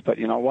 succeeds, but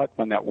you know what?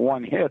 When that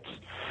one hits,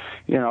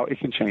 it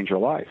can change your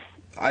life.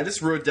 I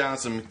just wrote down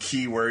some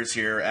key words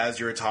here as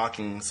you were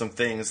talking, some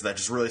things that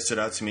just really stood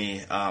out to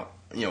me.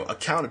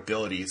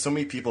 Accountability. So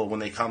many people,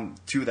 when they come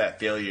to that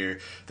failure,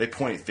 they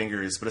point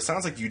fingers, but it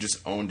sounds like you just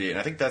owned it. And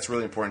I think that's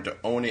really important, to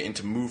own it and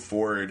to move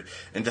forward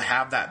and to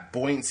have that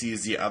buoyancy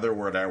is the other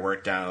word I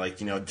worked down. Like,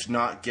 to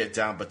not get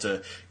down, but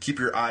to keep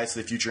your eyes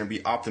to the future and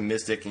be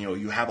optimistic.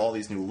 You have all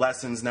these new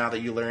lessons now that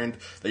you learned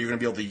that you're going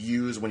to be able to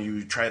use when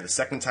you try it the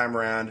second time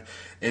around.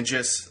 And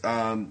just,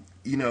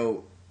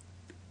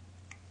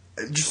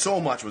 just so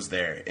much was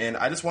there, and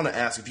I just want to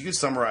ask if you could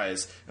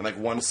summarize in like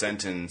one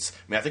sentence.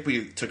 I mean, I think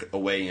we took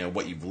away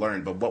what you've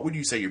learned, but what would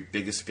you say your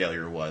biggest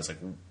failure was? Like,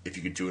 if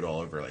you could do it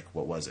all over, like,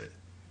 what was it?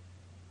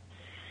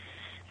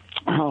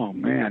 Oh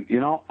man,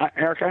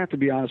 Eric, I have to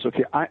be honest with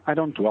you. I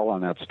don't dwell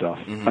on that stuff.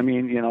 Mm-hmm. I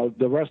mean,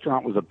 the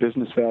restaurant was a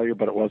business failure,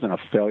 but it wasn't a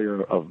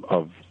failure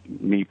of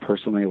me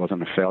personally. It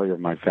wasn't a failure of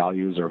my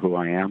values or who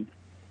I am.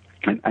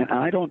 And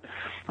I don't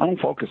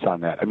focus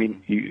on that. I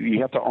mean,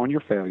 you have to own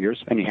your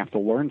failures, and you have to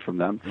learn from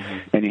them,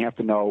 mm-hmm. and you have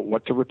to know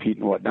what to repeat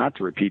and what not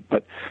to repeat.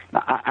 But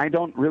I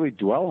don't really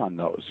dwell on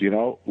those.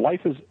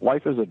 Life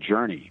is a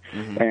journey,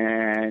 mm-hmm.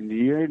 and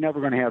you're never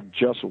going to have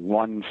just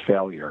one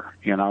failure.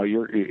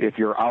 If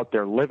you're out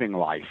there living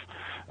life,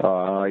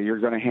 you're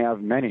going to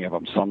have many of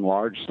them, some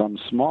large, some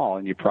small,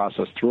 and you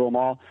process through them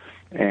all,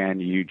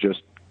 and you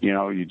just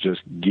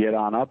get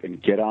on up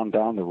and get on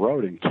down the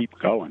road and keep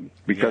going.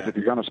 Because if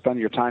you're going to spend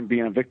your time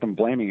being a victim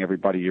blaming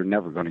everybody, you're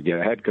never going to get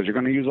ahead because you're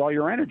going to use all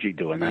your energy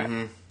doing that.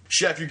 Mm-hmm.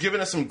 Chef, you're giving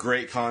us some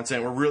great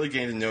content. We're really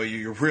getting to know you.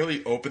 You're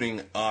really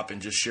opening up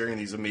and just sharing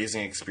these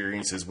amazing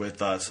experiences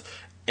with us.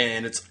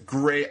 And it's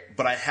great,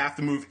 but I have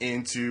to move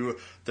into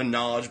the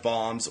knowledge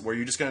bombs where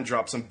you're just going to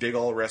drop some big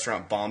old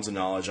restaurant bombs of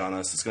knowledge on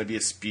us. It's going to be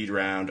a speed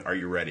round. Are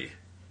you ready?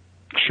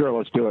 Sure,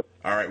 let's do it.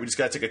 All right, we just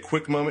got to take a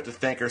quick moment to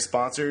thank our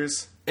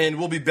sponsors, and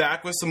we'll be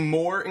back with some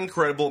more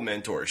incredible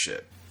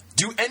mentorship.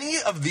 Do any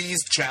of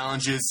these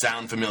challenges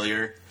sound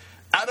familiar?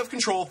 Out of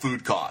control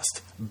food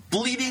cost,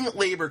 bleeding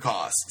labor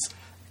costs,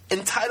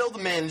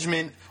 entitled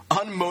management,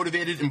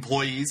 unmotivated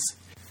employees?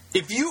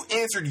 If you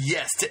answered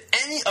yes to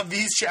any of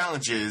these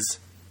challenges,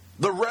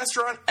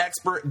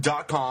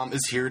 therestaurantexpert.com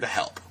is here to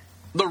help.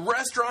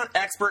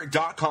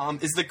 TheRestaurantExpert.com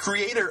is the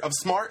creator of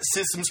Smart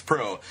Systems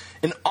Pro,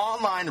 an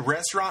online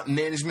restaurant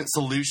management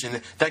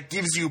solution that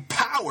gives you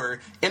power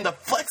and the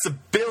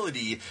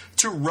flexibility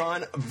to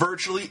run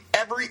virtually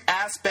every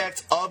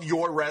aspect of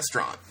your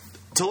restaurant.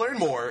 To learn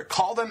more,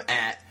 call them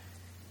at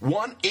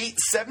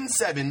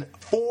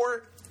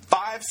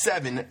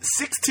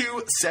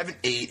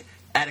 1-877-457-6278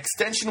 at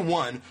extension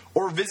 1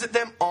 or visit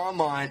them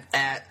online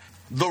at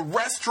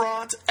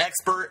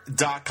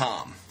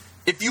TheRestaurantExpert.com.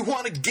 If you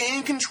want to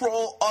gain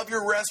control of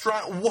your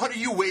restaurant, what are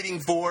you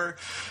waiting for?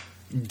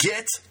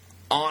 Get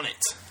on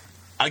it.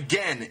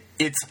 Again,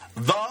 it's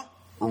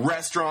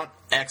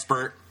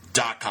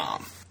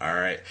TheRestaurantExpert.com. All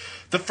right.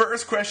 The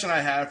first question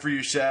I have for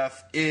you,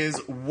 Chef, is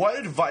what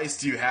advice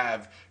do you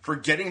have for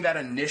getting that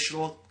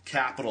initial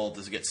capital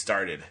to get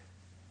started?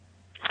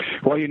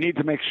 Well, you need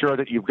to make sure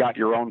that you've got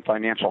your own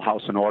financial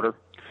house in order.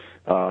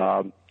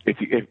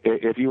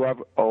 If you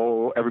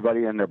owe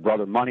everybody and their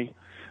brother money,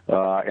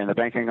 and the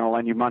bank ain't going to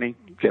lend you money,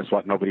 guess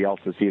what? Nobody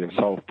else is either.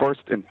 So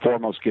first and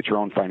foremost, get your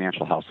own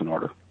financial house in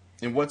order.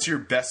 And what's your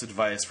best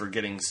advice for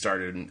getting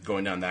started and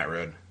going down that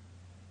road?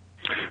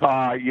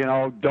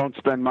 Don't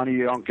spend money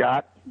you don't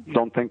got.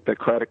 Don't think that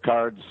credit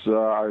cards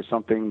are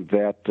something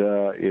that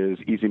is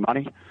easy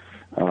money.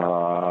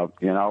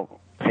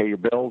 Pay your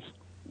bills.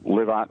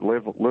 Live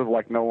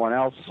like no one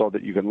else, so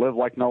that you can live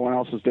like no one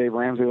else, as Dave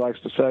Ramsey likes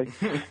to say,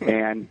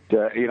 and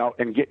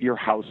get your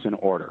house in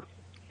order.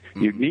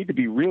 You need to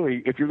be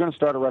really, if you're going to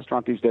start a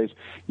restaurant these days,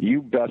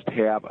 you best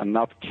have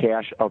enough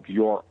cash of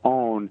your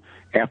own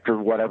after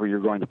whatever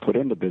you're going to put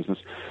into business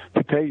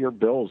to pay your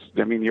bills.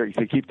 I mean, you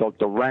can keep the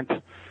rent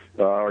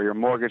or your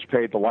mortgage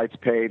paid, the lights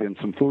paid, and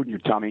some food in your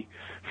tummy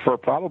for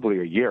probably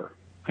a year.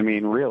 I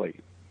mean, really.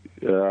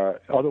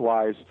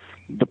 Otherwise,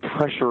 the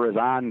pressure is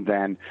on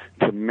then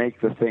to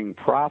make the thing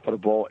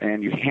profitable,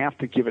 and you have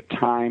to give it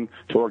time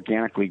to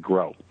organically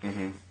grow.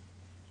 Mm-hmm.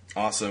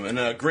 Awesome. And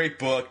a great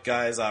book,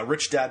 guys,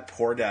 Rich Dad,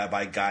 Poor Dad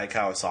by Guy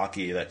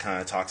Kawasaki, that kind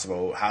of talks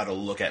about how to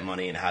look at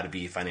money and how to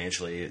be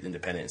financially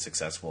independent and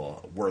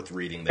successful. Worth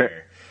reading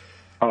there.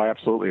 Oh,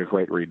 absolutely a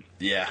great read.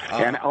 Yeah.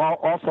 And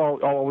also,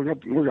 we're going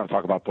to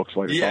talk about books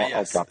later, so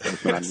I'll drop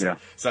those in. Yeah.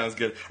 Sounds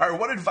good. All right,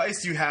 what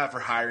advice do you have for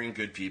hiring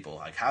good people?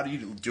 Like, how do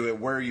you do it?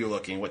 Where are you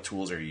looking? What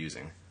tools are you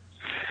using?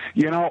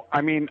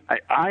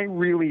 I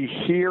really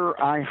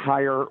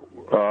hire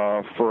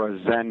for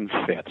a Zen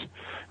fit.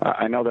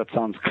 I know that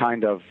sounds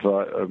kind of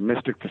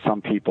mystic to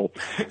some people,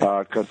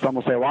 because some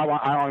will say, well,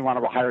 I only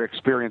want to hire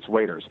experienced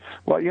waiters.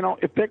 Well,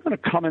 if they're going to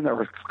come in there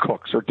as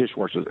cooks or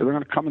dishwashers, if they're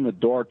going to come in the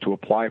door to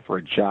apply for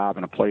a job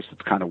in a place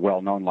that's kind of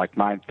well-known like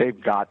mine,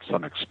 they've got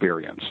some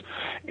experience.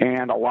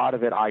 And a lot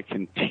of it I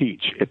can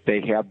teach if they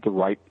have the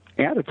right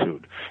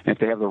attitude, if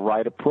they have the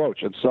right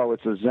approach. And so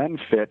it's a Zen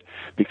fit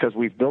because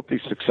we've built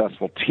these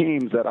successful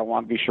teams that I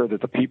want to be sure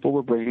that the people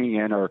we're bringing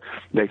in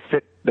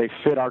they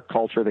fit our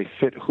culture, they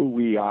fit who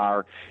we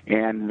are,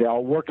 and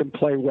they'll work and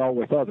play well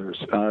with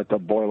others, to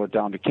boil it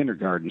down to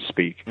kindergarten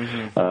speak.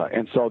 Mm-hmm.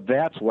 And so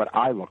that's what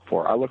I look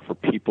for. I look for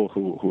people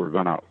who are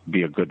going to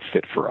be a good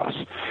fit for us.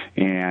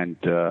 And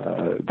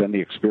then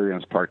the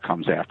experience part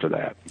comes after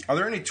that. Are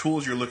there any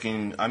tools you're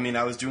looking? I mean,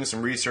 I was doing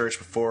some research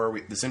before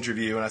this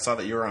interview, and I saw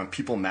that you were on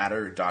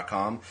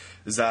peoplematter.com.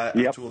 Is that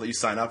a tool that you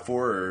sign up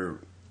for,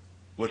 or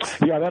what's?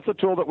 Yeah, that's a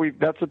tool that we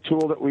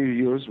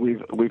use.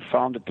 We've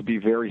found it to be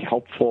very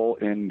helpful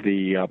in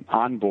the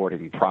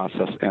onboarding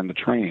process and the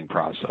training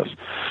process.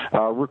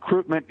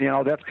 Recruitment,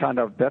 that's kind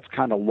of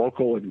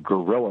local and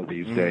guerrilla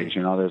these days.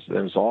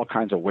 There's all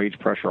kinds of wage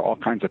pressure, all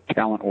kinds of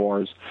talent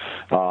wars.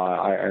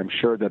 I'm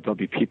sure that there'll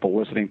be people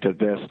listening to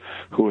this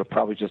who have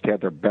probably just had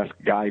their best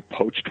guy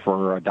poached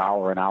for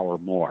 $1 an hour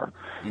more.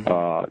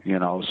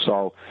 Mm-hmm.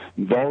 So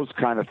those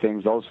kind of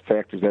things, those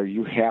factors there,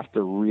 you have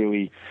to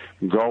really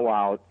go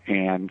out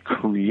and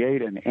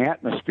create an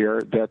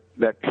atmosphere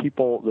that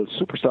people, the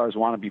superstars,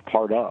 want to be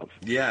part of.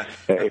 Yeah.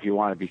 If you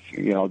want to be,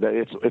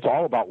 it's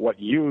all about what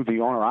you,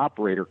 the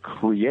owner-operator,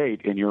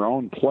 create in your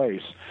own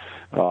place,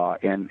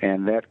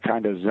 and that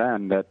kind of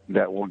Zen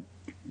that will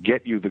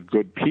get you the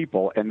good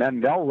people, and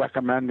then they'll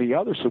recommend the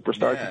other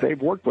superstars that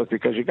they've worked with,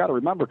 because you got to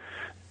remember,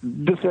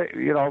 this,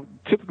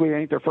 typically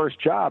ain't their first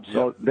job,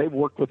 so they've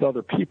worked with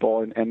other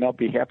people, and they'll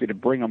be happy to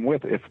bring them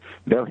with if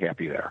they're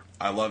happy there.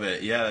 I love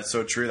it. Yeah, that's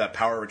so true. That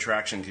power of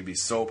attraction can be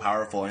so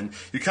powerful. And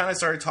you kind of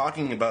started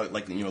talking about,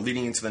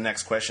 leading into the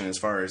next question as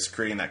far as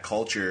creating that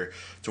culture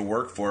to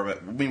work for.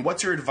 But,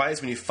 what's your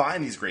advice when you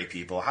find these great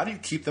people? How do you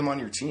keep them on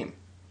your team?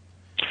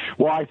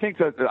 Well, I think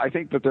that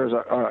there's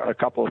a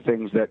couple of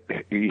things that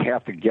you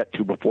have to get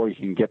to before you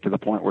can get to the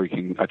point where you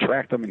can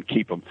attract them and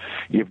keep them.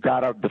 You've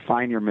got to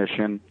define your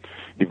mission,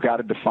 you've got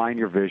to define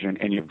your vision,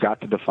 and you've got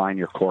to define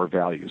your core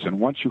values. And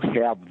once you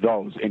have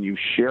those and you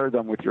share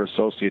them with your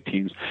associate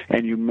teams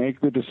and you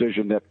make the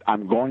decision that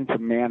I'm going to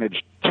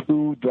manage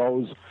to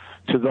those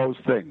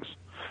things,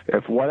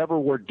 If whatever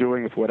we're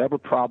doing, if whatever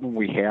problem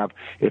we have,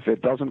 if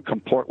it doesn't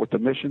comport with the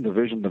mission, the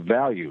vision, the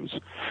values,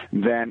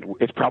 then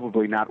it's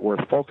probably not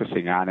worth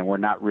focusing on, and we're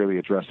not really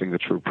addressing the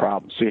true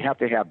problem. So you have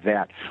to have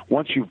that.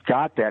 Once you've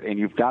got that, and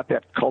you've got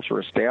that culture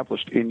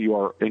established in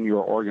your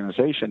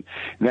organization,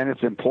 then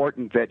it's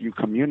important that you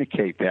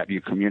communicate that.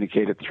 You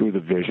communicate it through the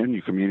vision,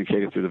 you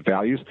communicate it through the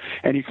values,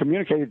 and you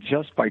communicate it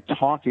just by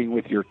talking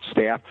with your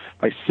staff,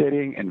 by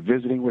sitting and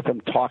visiting with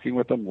them, talking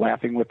with them,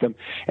 laughing with them,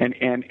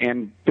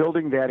 and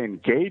building that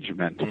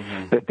engagement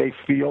that they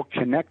feel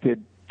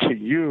connected to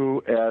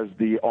you as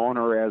the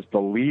owner, as the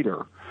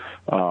leader,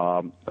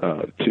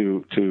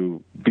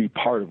 to be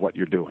part of what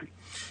you're doing.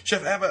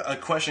 Chef, I have a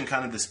question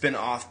kind of to spin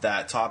off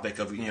that topic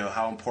of,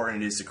 how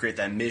important it is to create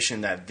that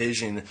mission, that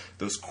vision,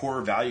 those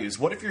core values.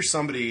 What if you're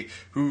somebody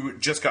who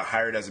just got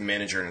hired as a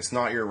manager and it's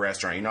not your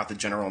restaurant, you're not the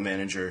general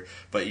manager,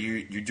 but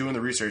you're doing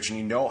the research and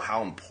you know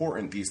how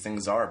important these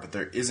things are, but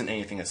there isn't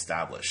anything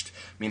established?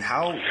 I mean,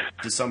 how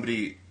does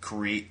somebody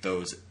create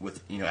those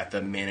with, at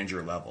the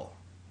manager level?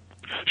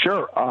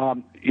 Sure.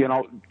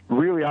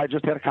 Really, I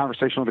just had a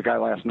conversation with a guy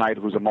last night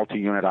who's a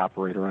multi-unit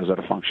operator and is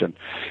at a function,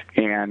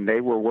 and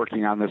they were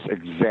working on this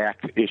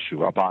exact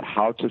issue about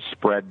how to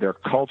spread their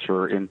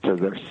culture into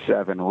their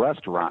 7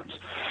 restaurants.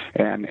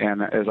 And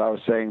as I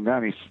was saying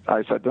then,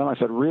 I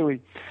said,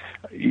 really,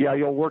 yeah,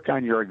 you'll work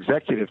on your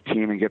executive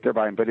team and get their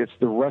buy-in, but it's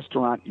the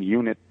restaurant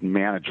unit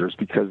managers,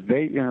 because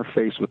they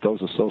interface with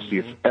those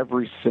associates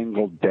every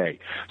single day.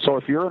 So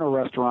if you're in a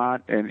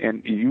restaurant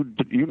and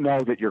you know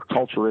that your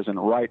culture isn't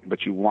right,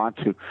 but you want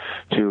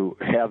to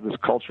have this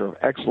culture of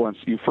excellence,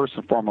 you first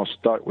and foremost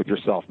start with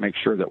yourself. Make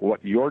sure that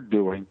what you're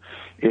doing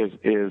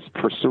is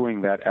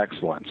pursuing that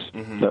excellence,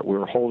 that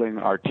we're holding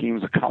our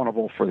teams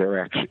accountable for their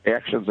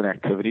actions and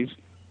activities,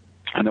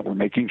 and that we're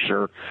making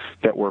sure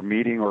that we're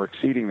meeting or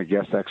exceeding the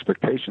guest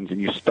expectations.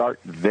 And you start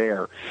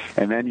there.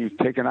 And then you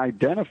take and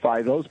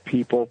identify those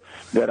people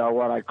that are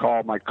what I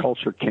call my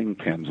culture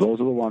kingpins. Those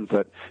are the ones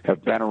that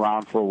have been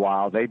around for a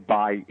while. They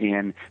buy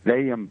in.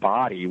 They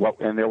embody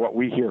and they're what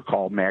we here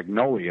call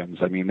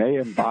Magnolians. I mean, they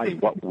embody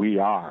what we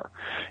are.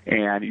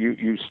 And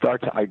you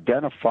start to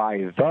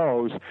identify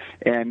those,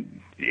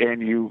 and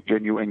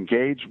you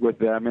engage with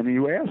them, and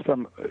you ask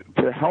them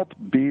to help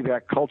be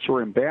that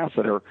culture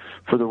ambassador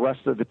for the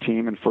rest of the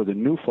team and for the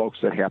new folks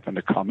that happen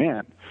to come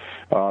in,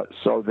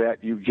 so that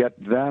you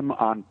get them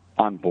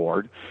on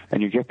board,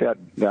 and you get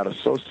that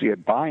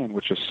associate buy-in,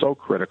 which is so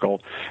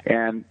critical.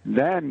 And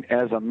then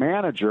as a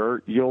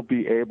manager, you'll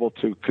be able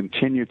to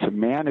continue to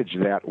manage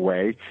that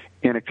way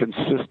in a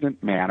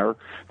consistent manner,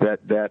 that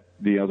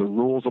the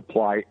rules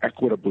apply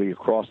equitably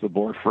across the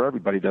board for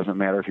everybody. It doesn't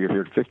matter if you're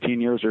here 15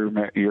 years or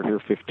you're here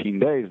 15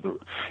 days.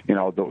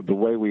 The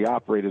way we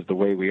operate is the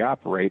way we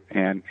operate,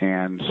 and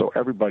so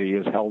everybody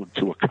is held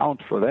to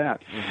account for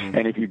that.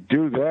 And if you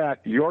do that,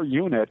 your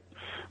unit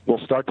will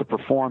start to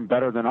perform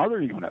better than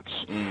other units.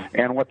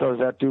 And what does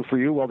that do for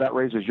you? Well, that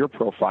raises your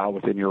profile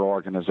within your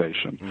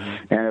organization.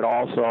 And it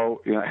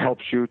also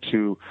helps you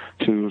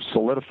to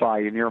solidify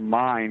in your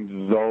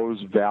mind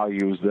those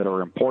values that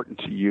are important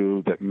to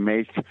you, that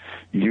make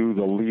you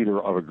the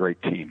leader of a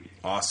great team.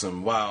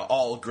 Awesome. Wow.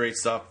 All great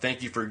stuff.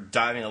 Thank you for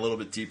diving a little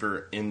bit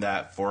deeper in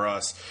that for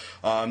us.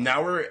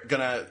 Now we're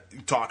going to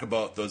talk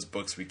about those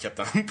books we kept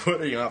on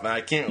putting up, and I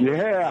can't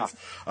wait.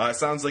 It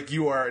sounds like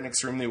you are an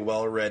extremely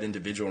well-read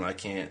individual, and I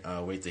can't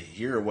wait to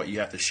hear what you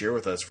have to share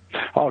with us.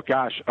 Oh,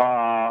 gosh.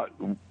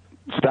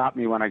 Stop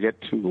me when I get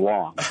too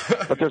long.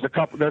 But there's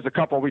a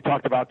couple. We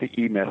talked about the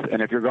E-Myth,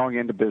 and if you're going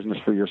into business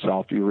for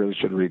yourself, you really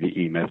should read the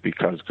E-Myth,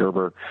 because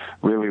Gerber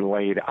really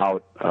laid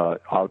out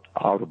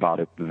about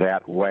it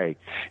that way.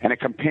 And a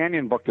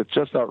companion book that's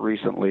just out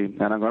recently,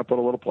 and I'm going to put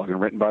a little plug in,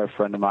 written by a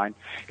friend of mine.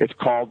 It's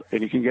called,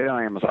 and you can get it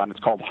on Amazon, it's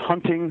called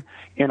Hunting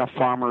in a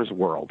Farmer's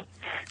World.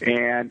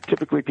 And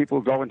typically people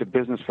who go into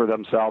business for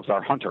themselves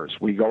are hunters.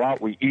 We go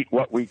out, we eat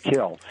what we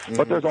kill.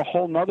 But there's a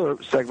whole other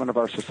segment of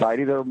our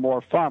society that are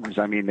more farmers.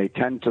 I mean, they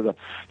tend to the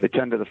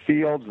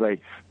fields, they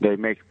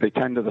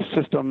tend to the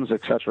systems,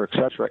 et cetera,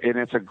 and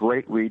it's a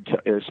great read,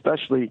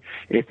 especially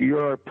if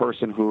you're a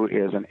person who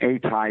is an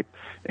A-type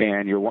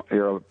and you want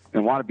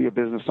to be a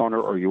business owner,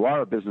 or you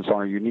are a business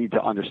owner. You need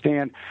to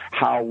understand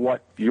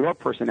what your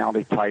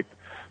personality type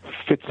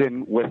fits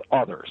in with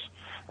others.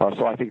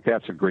 So I think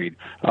that's a great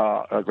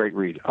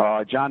read.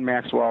 John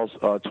Maxwell's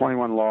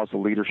 21 Laws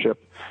of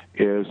Leadership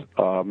is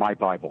my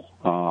Bible.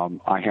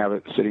 I have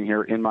it sitting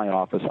here in my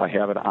office. I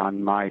have it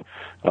on my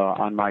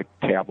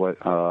tablet.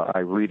 I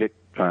read it.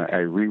 I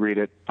reread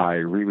it. I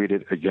reread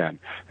it again.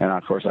 And,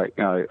 of course, I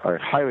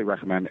highly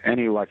recommend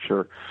any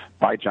lecture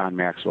by John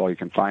Maxwell. You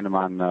can find him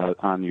on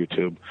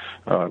YouTube.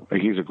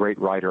 He's a great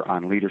writer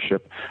on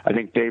leadership. I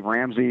think Dave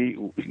Ramsey,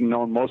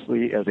 known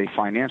mostly as a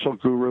financial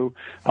guru,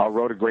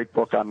 wrote a great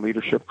book on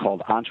leadership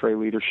called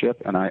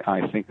EntreLeadership, and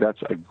I think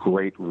that's a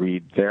great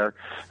read there.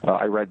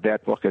 I read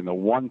that book, and the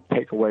one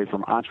takeaway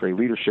from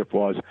EntreLeadership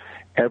was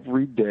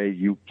every day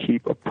you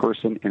keep a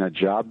person in a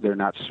job they're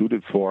not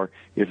suited for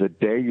is a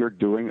day you're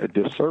doing a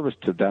disservice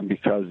to them,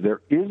 because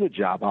there is a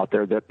job out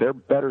there that they're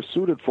better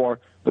suited for,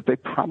 but they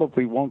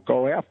probably won't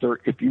go after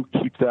if you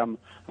keep them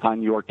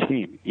on your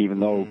team, even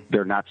though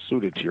they're not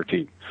suited to your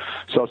team.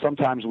 So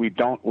sometimes we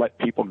don't let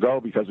people go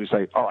because we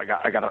say, "Oh,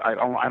 I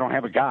don't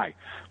have a guy."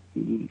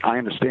 I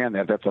understand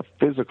that that's a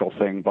physical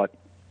thing, but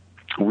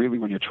really,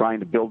 when you're trying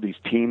to build these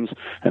teams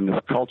and this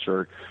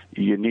culture,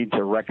 you need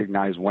to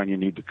recognize when you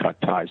need to cut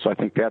ties. So I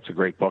think that's a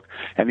great book.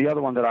 And the other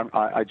one that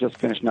I just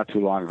finished not too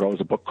long ago is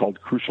a book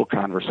called Crucial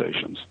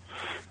Conversations.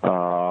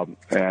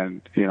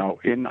 And, you know,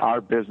 in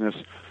our business,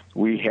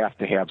 we have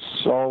to have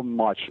so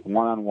much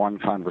one-on-one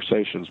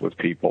conversations with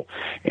people.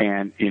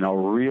 And, you know,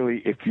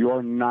 really, if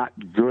you're not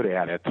good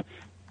at it,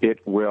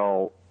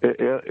 it'll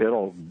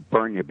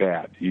burn you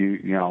bad. You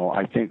know,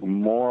 I think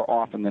more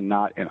often than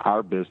not in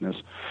our business,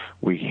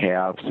 we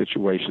have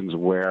situations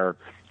where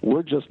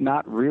we're just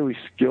not really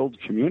skilled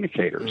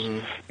communicators.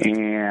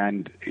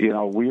 And, you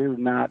know, we're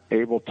not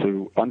able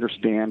to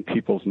understand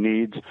people's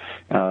needs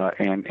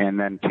and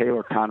then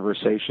tailor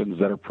conversations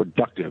that are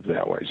productive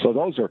that way. So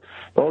those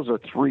are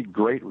three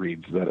great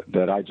reads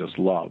that I just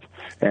love.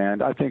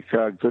 And I think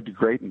Good to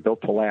Great and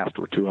Built to Last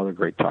were two other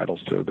great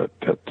titles, too, that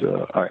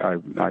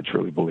I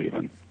truly believe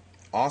in.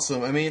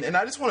 Awesome. I mean, and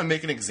I just want to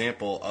make an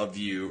example of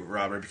you,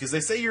 Robert, because they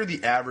say you're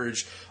the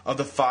average of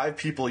the 5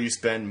 people you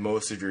spend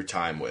most of your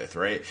time with,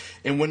 right?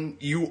 And when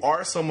you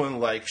are someone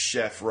like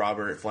Chef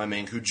Robert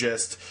Fleming, who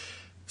just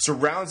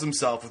surrounds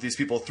himself with these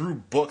people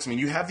through books, I mean,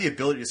 you have the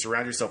ability to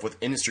surround yourself with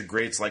industry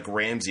greats like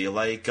Ramsey,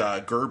 like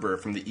Gerber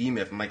from the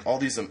E-Myth, and like all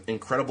these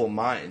incredible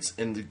minds,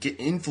 and to get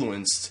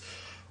influenced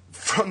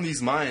from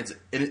these minds.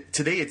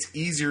 Today it's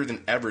easier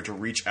than ever to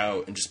reach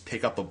out and just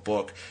pick up a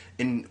book,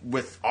 and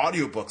with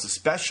audiobooks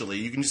especially,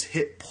 you can just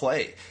hit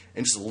play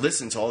and just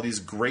listen to all these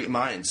great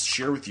minds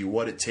share with you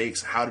what it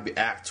takes, how to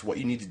act, what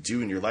you need to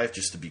do in your life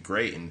just to be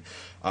great. And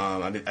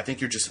I mean, I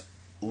think you're just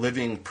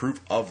living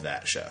proof of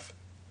that, Chef.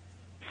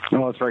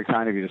 Well, it's very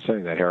kind of you to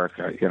say that, Eric.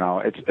 You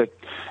know,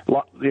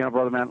 you know,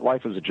 brother man,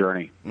 life is a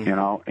journey. You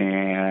know,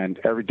 and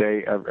every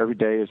day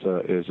is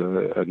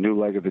a new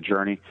leg of the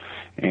journey.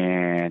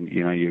 And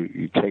you know,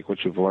 you take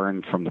what you've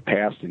learned from the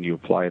past and you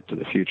apply it to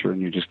the future,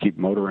 and you just keep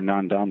motoring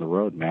on down the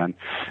road, man.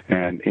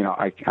 And you know,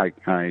 I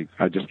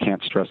just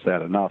can't stress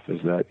that enough.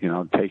 Is that, you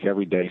know, take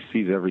every day,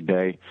 seize every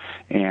day,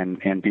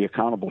 and be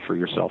accountable for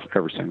yourself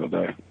every single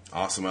day.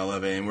 Awesome, I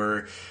love it. And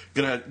we're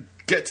gonna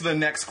get to the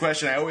next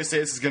question. I always say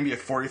this is going to be a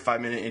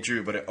 45-minute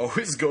interview, but it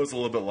always goes a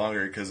little bit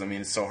longer because, I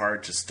mean, it's so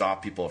hard to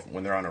stop people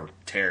when they're on a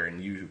tear,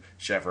 and you,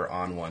 Chef, are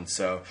on one.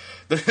 So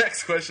the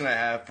next question I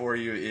have for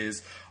you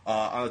is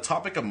on the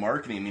topic of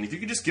marketing. I mean, if you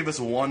could just give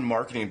us one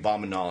marketing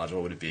bomb of knowledge,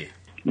 what would it be?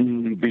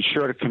 Be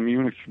sure to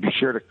communicate. Be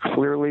sure to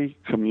clearly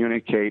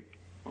communicate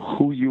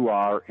who you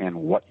are and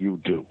what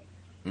you do.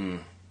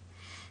 And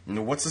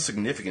what's the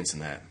significance in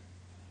that?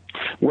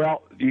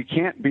 Well, you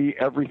can't be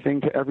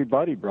everything to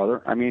everybody,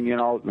 brother. I mean, you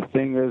know, the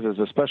thing is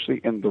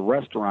especially in the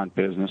restaurant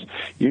business,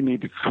 you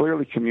need to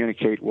clearly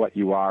communicate what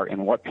you are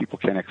and what people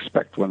can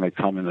expect when they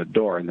come in the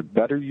door. And the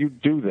better you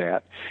do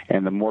that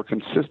and the more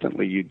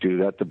consistently you do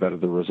that, the better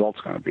the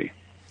result's going to be.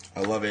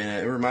 I love it.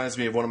 And it reminds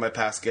me of one of my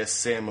past guests,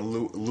 Sam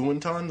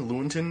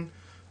Lewinton.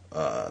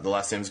 The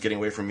last name is getting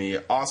away from me.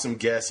 Awesome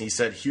guest. And he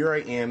said, "Here I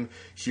am,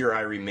 here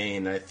I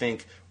remain." And I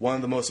think one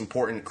of the most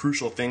important,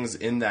 crucial things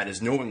in that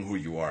is knowing who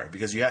you are,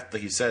 because you have to,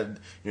 like you said,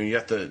 you know, you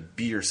have to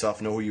be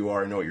yourself, know who you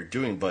are, know what you're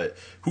doing. But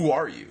who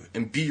are you?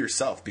 And be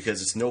yourself,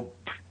 because it's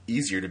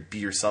easier to be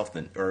yourself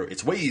than, or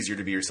it's way easier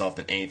to be yourself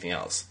than anything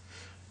else.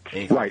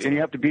 Right, and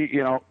you have to be,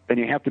 you know, and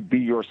you have to be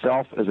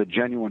yourself as a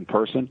genuine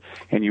person,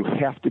 and you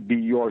have to be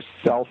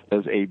yourself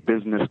as a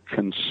business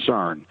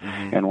concern.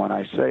 And when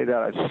I say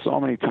that, so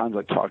many times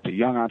I talk to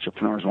young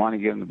entrepreneurs wanting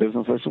to get in the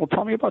business. I say, "Well,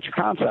 tell me about your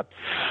concept."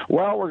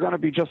 "Well, we're going to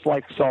be just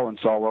like so and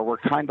so, or we're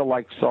kind of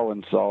like so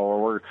and so,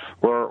 or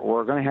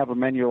we're going to have a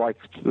menu like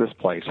this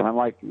place." And I'm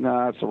like,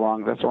 "No, that's the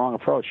wrong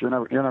approach. You're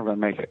never going to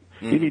make it.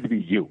 You need to be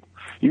you.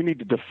 You need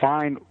to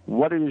define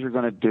what it is you're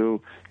going to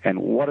do and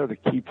what are the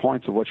key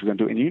points of what you're going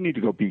to do, and you need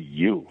to go be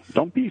you.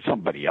 Don't be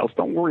somebody else.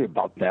 Don't worry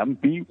about them.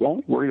 Be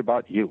only worried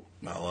about you."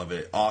 I love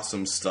it.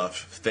 Awesome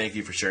stuff. Thank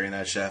you for sharing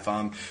that, Chef.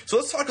 So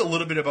let's talk a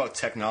little bit about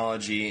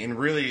technology. And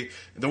really,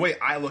 the way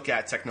I look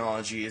at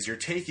technology is you're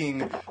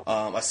taking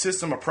a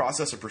system, a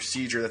process, a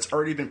procedure that's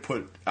already been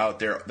put out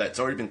there, that's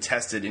already been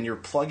tested, and you're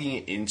plugging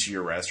it into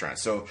your restaurant.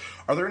 So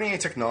are there any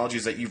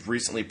technologies that you've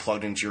recently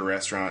plugged into your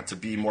restaurant to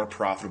be more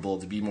profitable,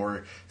 to be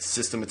more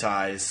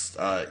systematized?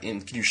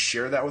 And can you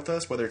share that with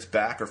us, whether it's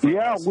back or front?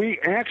 Yeah, we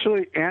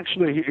actually,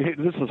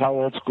 this is how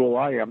old school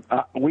I am.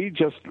 We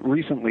just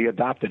recently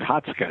adopted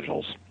hot schedules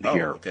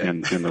here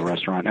in the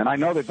restaurant. And I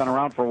know they've been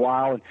around for a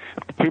while, and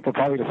people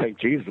probably to say,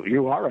 "Geez,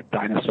 you are a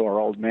dinosaur,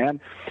 old man."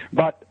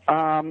 But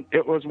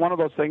it was one of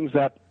those things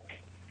that,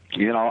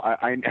 you know,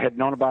 I had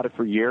known about it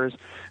for years.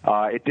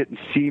 It didn't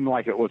seem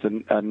like it was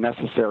a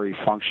necessary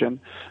function,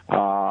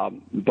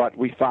 but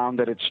we found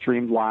that it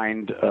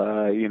streamlined,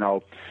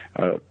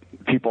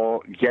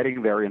 people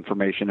getting their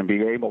information and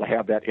being able to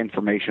have that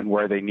information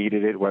where they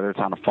needed it, whether it's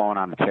on a phone,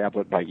 on a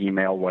tablet, by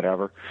email,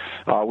 whatever.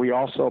 We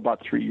also,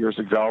 about 3 years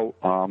ago,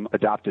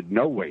 adopted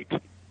No Wait.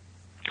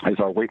 is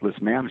our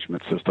waitlist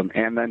management system.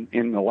 And then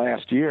in the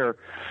last year,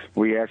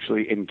 we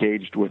actually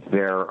engaged with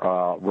their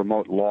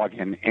remote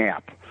login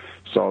app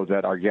so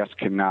that our guests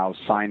can now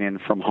sign in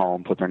from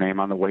home, put their name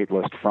on the wait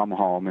list from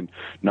home, and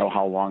know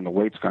how long the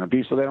wait's going to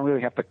be, so they don't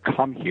really have to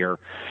come here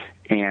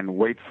and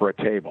wait for a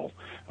table.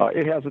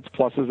 It has its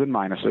pluses and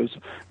minuses,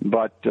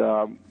 but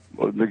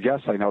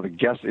I know the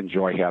guests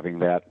enjoy having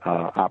that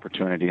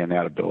opportunity and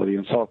that ability,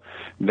 and so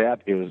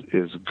that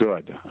is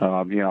good.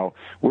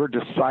 We're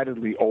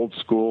decidedly old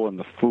school in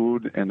the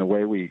food and the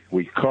way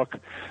we cook,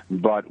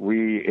 but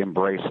we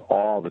embrace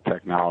all the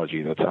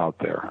technology that's out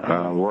there.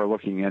 We're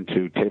looking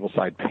into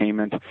tableside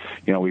payment.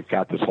 We've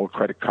got this whole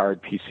credit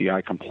card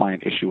PCI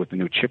compliant issue with the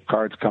new chip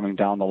cards coming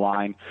down the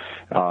line.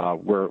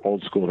 We're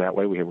old school that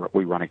way.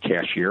 We run a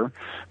cashier,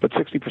 but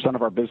 60%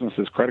 of our business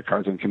is credit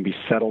cards and can be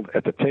settled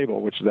at the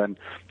table, which then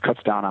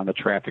cuts down on the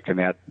traffic in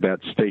that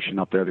station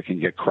up there that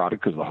can get crowded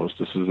because the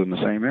hostess is in the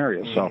same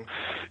area. So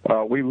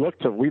we look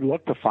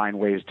to find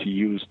ways to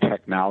use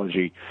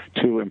technology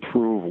to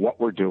improve what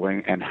we're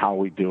doing and how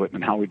we do it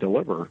and how we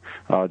deliver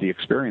the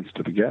experience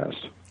to the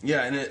guest.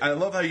 Yeah, and I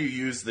love how you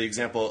use the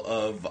example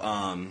of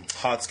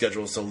hot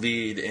schedules to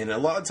lead. And a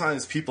lot of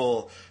times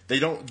people, they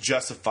don't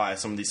justify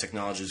some of these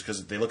technologies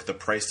because they look at the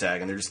price tag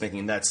and they're just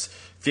thinking that's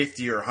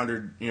 50 or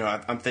 100.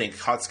 I'm thinking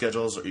hot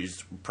schedules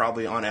is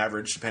probably on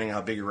average, depending on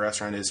how big your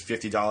restaurant is,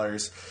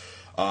 $50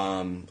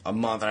 a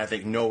month. And I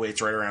think no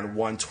wait's right around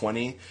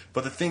 $120.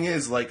 But the thing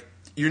is,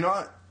 you're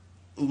not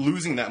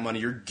losing that money.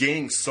 You're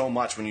gaining so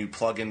much when you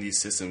plug in these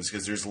systems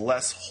because there's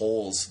less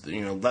holes,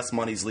 less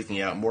money's leaking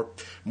out,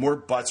 more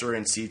butts are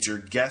in seats. Your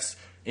guests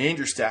and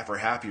your staff are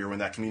happier when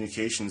that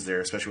communication's there,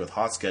 especially with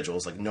hot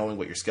schedules, knowing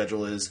what your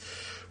schedule is.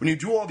 When you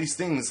do all these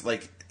things, I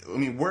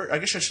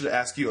guess I should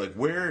ask you,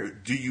 where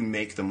do you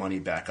make the money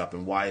back up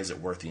and why is it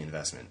worth the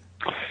investment?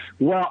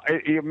 Well,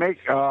 you make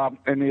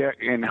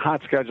in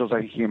hot schedules,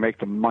 I think you make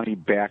the money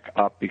back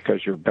up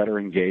because you're better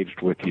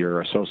engaged with your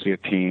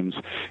associate teams.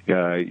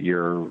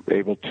 You're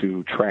able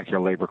to track your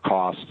labor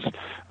costs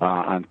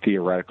on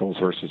theoreticals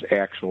versus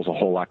actuals a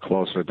whole lot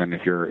closer than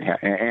if you're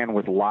and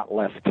with a lot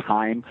less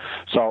time.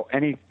 So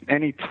any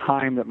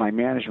time that my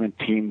management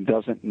team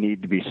doesn't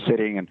need to be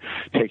sitting and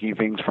taking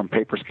things from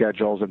paper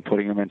schedules and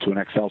putting them into an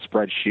Excel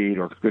spreadsheet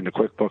or into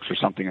QuickBooks or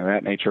something of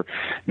that nature,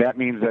 that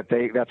means that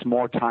that's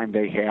more time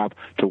they have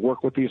to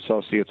work with the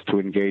associates to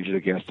engage the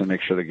guest and make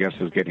sure the guest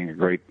is getting a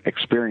great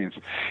experience.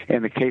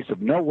 In the case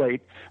of no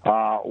wait,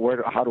 how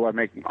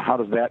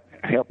does that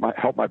help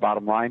my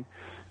bottom line?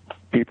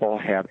 People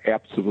have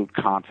absolute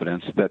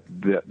confidence that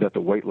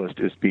the wait list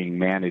is being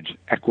managed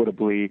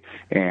equitably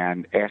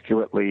and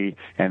accurately,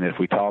 and if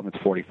we tell them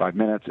it's 45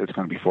 minutes, it's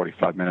going to be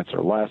 45 minutes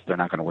or less. They're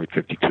not going to wait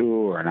 52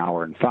 or an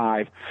hour and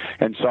 5.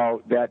 And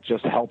so that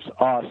just helps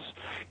us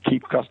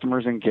keep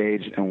customers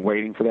engaged and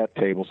waiting for that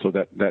table so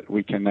that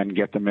we can then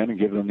get them in and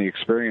give them the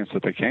experience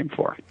that they came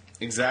for.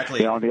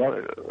 Exactly. Our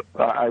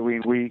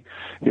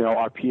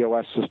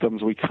POS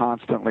systems, we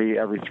constantly,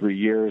 every 3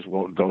 years,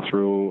 will go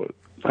through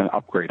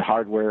upgrade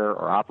hardware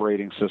or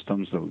operating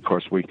systems. Of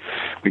course, we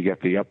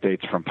get the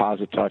updates from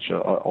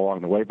PositTouch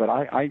along the way, but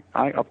I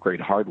upgrade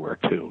hardware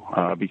too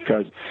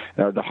because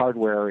the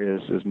hardware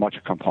is as much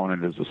a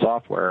component as the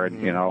software,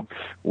 and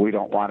we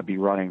don't want to be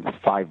running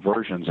 5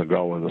 versions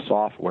ago of the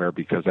software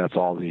because that's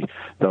all the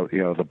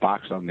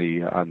box on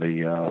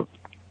the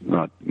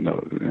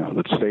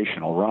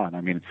station will run.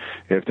 I mean,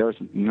 if there's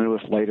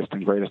newest, latest,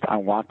 and greatest, I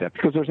want that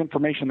because there's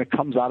information that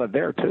comes out of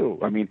there too.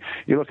 I mean,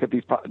 you look at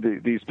these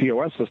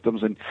POS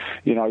systems, and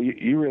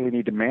you really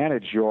need to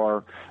manage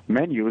your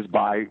menus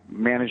by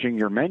managing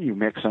your menu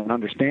mix and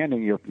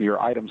understanding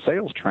your item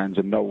sales trends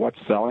and know what's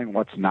selling,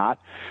 what's not,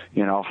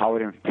 how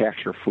it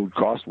impacts your food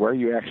cost, where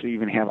you actually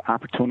even have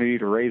opportunity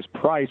to raise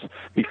price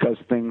because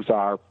things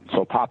are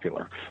so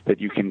popular that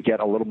you can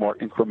get a little more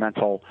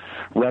incremental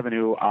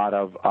revenue out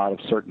of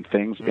certain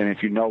things, and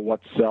if you know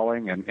what's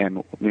selling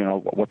and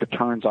what the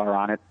turns are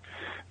on it,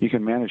 you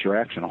can manage your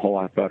action a whole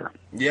lot better.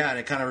 Yeah, and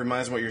it kind of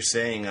reminds me what you're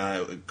saying.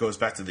 It goes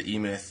back to the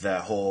E-Myth,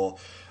 that whole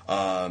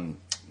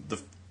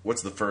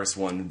what's the first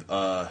one?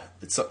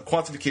 It's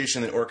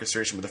quantification and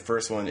orchestration, but the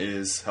first one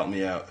is, help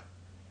me out.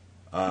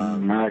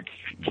 I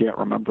can't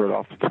remember it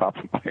off the top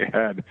of my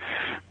head,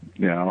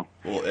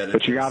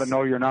 but you got to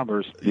know your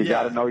numbers. You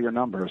got to know your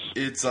numbers.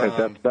 It's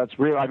that's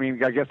real. I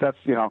mean, I guess that's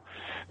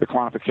the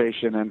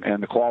quantification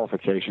and the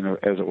qualification,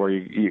 as it were.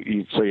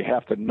 So you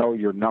have to know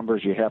your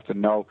numbers. You have to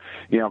know,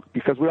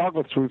 because we all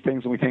go through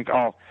things and we think,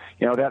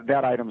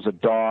 that item's a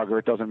dog, or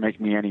it doesn't make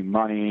me any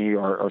money,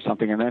 or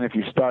something. And then if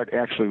you start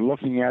actually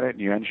looking at it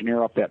and you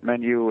engineer up that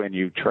menu and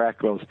you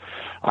track those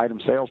item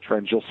sales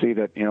trends, you'll see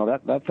that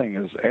that thing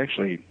is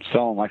actually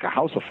selling like a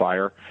house of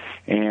fire,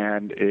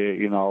 and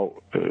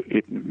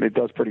it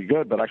does pretty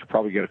good. But I could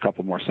probably get a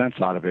couple more cents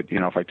out of it,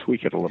 if I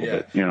tweak it a little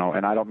bit,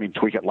 And I don't mean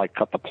tweak it like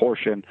cut the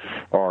portion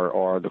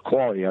or the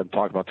quality. I'm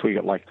talking about tweak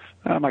it like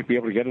I might be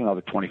able to get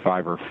another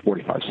 25 or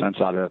 45 cents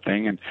out of that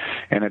thing, and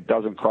it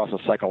doesn't cross a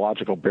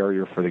psychological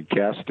barrier for the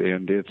guest,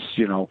 and it's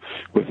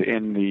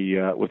within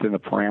the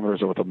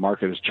parameters of what the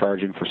market is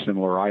charging for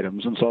similar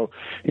items, and so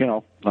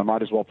I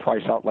might as well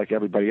price out like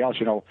everybody else.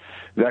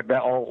 That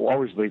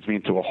always leads me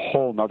into a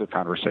whole other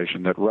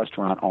conversation that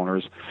restaurant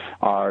owners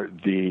are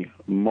the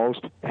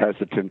most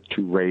hesitant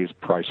to raise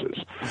prices.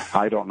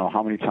 I don't know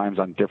how many times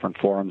on different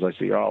forums I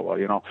see, I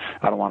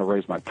don't want to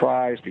raise my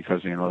price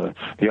because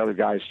the other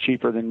guy's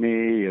cheaper than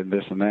me and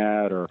this and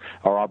that, or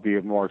I'll be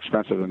more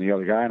expensive than the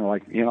other guy. And I'm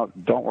like,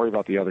 don't worry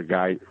about the other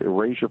guy.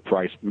 Raise your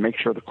price. Make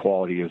sure the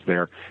quality is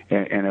there,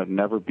 and it'll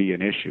never be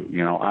an issue.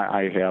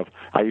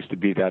 I used to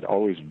be that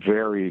always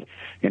very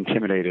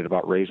intimidated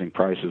about raising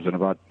prices, and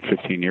about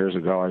 15 years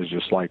ago I was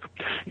just like,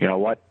 you know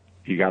what?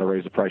 You got to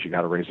raise the price. You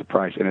got to raise the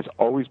price, and it's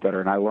always better.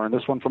 And I learned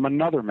this one from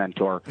another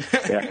mentor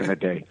back in the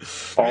day.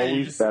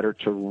 Always better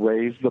to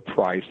raise the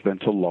price than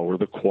to lower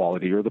the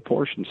quality or the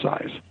portion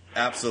size.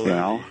 Absolutely.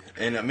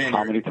 And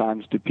how many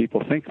times do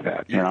people think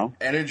that?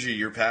 Energy,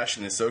 your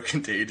passion is so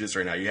contagious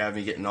right now. You have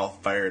me getting all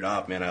fired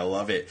up, man. I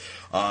love it.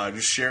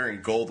 Just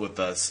sharing gold with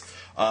us.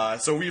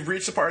 So we've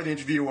reached the part of the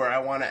interview where I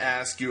want to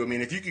ask you.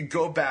 If you could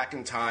go back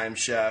in time,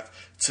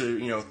 Chef,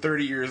 to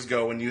 30 years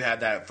ago when you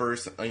had that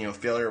first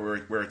failure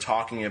we're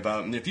talking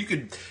about, and if you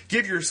could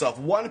give yourself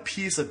one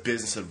piece of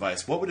business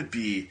advice, what would it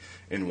be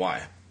and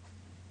why?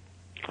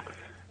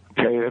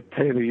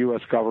 Pay the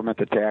U.S. government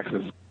the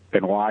taxes.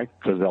 And why?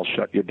 Because they'll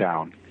shut you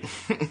down.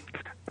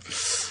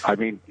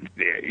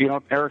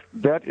 Eric,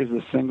 that is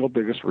the single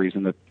biggest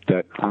reason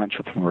that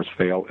entrepreneurs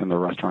fail in the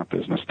restaurant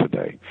business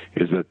today,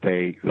 is that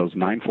those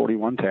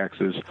 941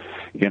 taxes,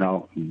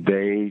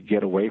 they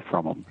get away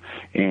from them.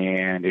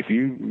 And if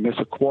you miss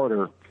a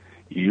quarter,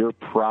 you're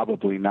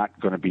probably not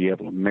going to be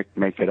able to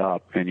make it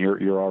up, and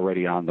you're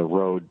already on the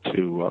road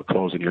to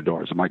closing your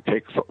doors. It might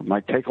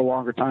take a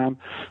longer time,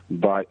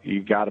 but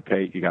you got to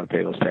pay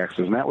those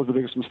taxes, and that was the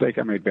biggest mistake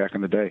I made back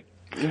in the day.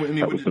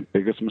 That was the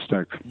biggest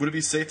mistake. Would it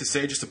be safe to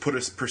say just to put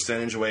a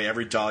percentage away?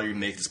 Every dollar you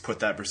make, just put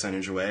that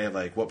percentage away.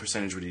 Like, what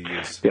percentage would you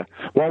use? Yeah.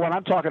 Well, when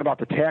I'm talking about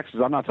the taxes,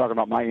 I'm not talking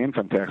about my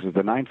income taxes.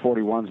 The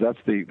 941s, that's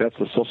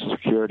the Social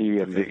Security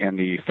and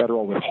the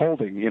federal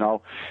withholding.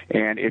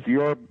 And if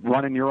you're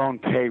running your own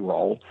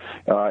payroll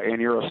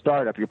and you're a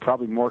startup, you're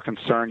probably more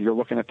concerned. You're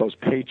looking at those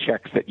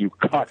paychecks that you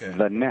cut,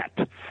 the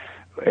net.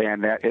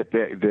 And that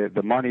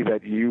the money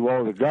that you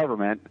owe the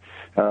government,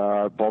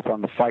 both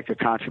on the FICA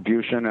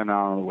contribution and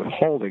on the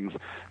withholdings,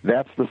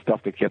 that's the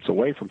stuff that gets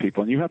away from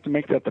people. And you have to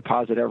make that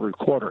deposit every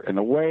quarter. And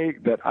the way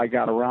that I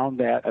got around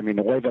that,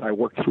 the way that I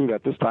worked through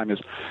that this time is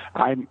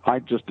I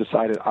just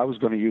decided I was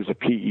going to use a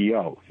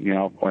PEO.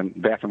 When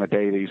back in the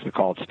day they used to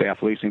call it staff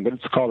leasing, but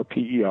it's called a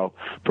PEO,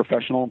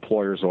 Professional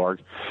Employers Org.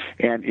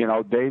 And,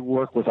 they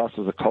work with us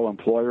as a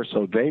co-employer,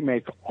 so they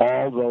make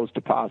all those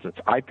deposits.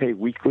 I pay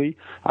weekly.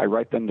 I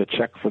write them the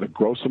check for the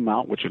gross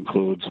amount, which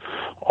includes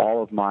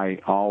all of my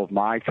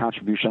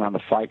contribution on the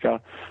FICA,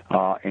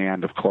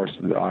 and of course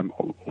I'm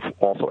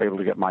also able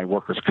to get my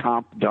workers'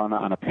 comp done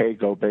on a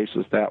pay-go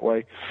basis that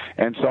way.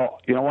 And so,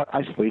 you know what?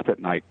 I sleep at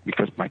night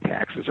because my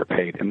taxes are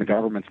paid, and the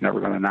government's never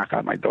going to knock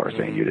on my door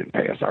saying you didn't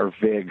pay us. Our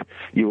VIG,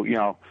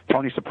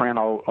 Tony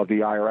Soprano of the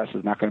IRS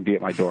is not going to be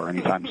at my door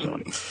anytime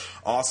soon.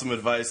 Awesome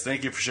advice.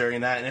 Thank you for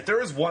sharing that. And if there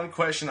was one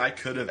question I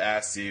could have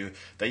asked you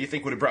that you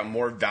think would have brought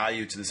more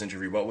value to this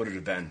interview, what would it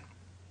have been?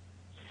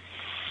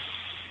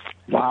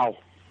 Wow.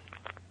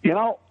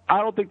 I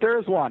don't think there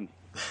is one.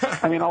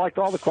 I liked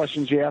all the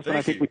questions you asked, and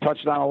I think we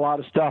touched on a lot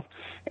of stuff.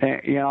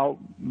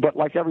 But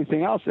like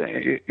everything else,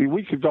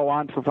 we could go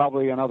on for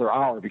probably another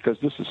hour because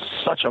this is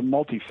such a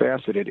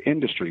multifaceted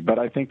industry. But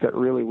I think that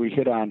really we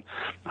hit on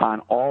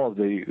all of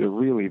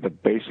the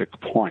basic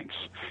points,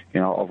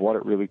 of what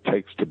it really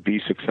takes to be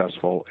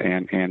successful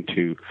and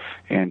to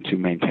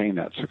maintain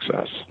that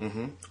success.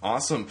 Mm-hmm.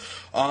 Awesome.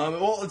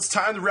 Well, it's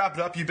time to wrap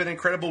it up. You've been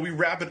incredible. We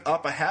wrap it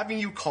up by having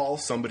you call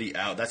somebody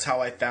out. That's how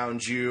I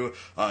found you.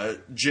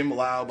 Jim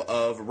Laub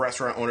of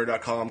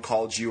RestaurantOwner.com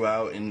called you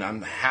out, and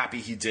I'm happy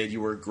he did.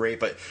 You were great.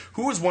 But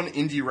who is one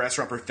indie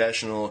restaurant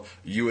professional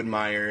you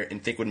admire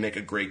and think would make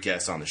a great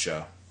guest on the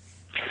show?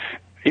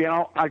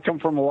 I come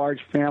from a large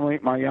family.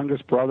 My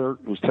youngest brother,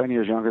 who's 10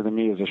 years younger than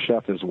me, is a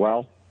chef as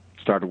well.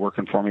 Started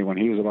working for me when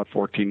he was about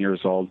 14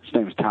 years old. His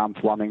name is Tom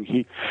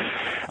Fleming.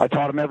 I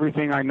taught him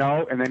everything I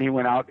know, and then he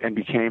went out and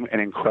became an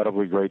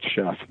incredibly great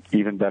chef,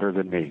 even better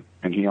than me.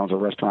 And he owns a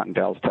restaurant in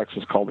Dallas,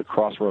 Texas called the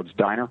Crossroads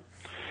Diner.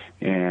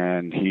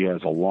 And he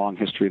has a long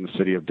history in the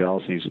city of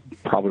Dallas. He's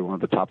probably one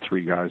of the top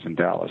 3 guys in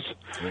Dallas.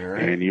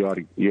 Right. And you ought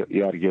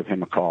to give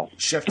him a call.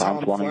 Chef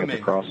Tom Fleming at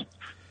the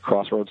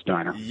Crossroads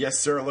Diner. Yes,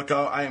 sir. Look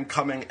out. I am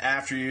coming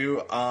after you.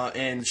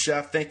 And,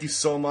 Chef, thank you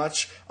so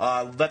much.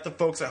 Let the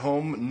folks at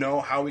home know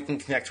how we can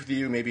connect with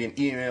you, maybe an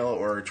email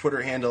or a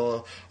Twitter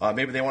handle.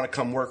 Maybe they want to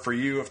come work for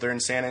you. If they're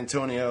in San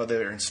Antonio,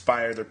 they're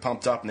inspired, they're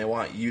pumped up, and they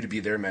want you to be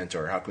their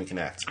mentor. How can we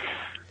connect?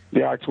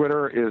 Yeah, our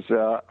Twitter is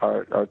at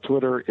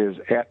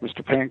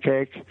Mr.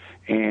 Pancake,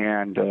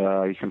 and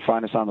you can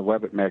find us on the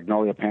web at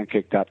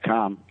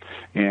magnoliapancake.com.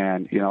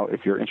 And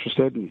if you're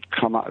interested, and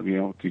come out,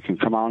 you can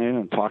come on in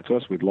and talk to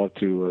us. We'd love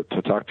to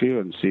talk to you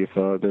and see if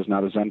there's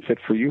not a Zen fit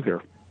for you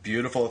here.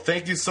 Beautiful.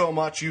 Thank you so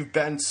much. You've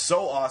been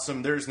so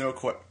awesome. There's no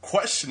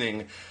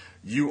questioning.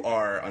 You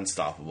are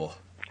unstoppable.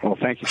 Well,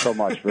 thank you so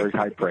much. Very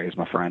high praise,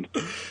 my friend.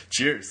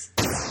 Cheers.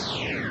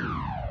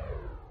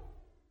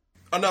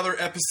 Another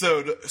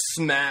episode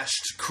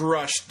smashed,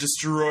 crushed,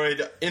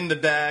 destroyed in the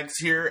bags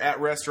here at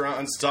Restaurant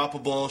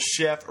Unstoppable.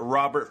 Chef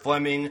Robert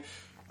Fleming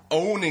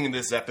owning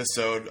this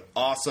episode.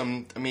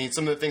 Awesome. I mean,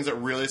 some of the things that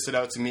really stood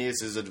out to me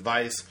is his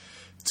advice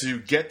to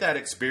get that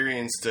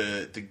experience,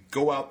 to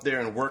go out there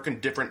and work in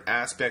different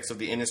aspects of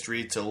the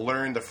industry, to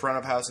learn the front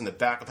of house and the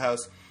back of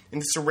house,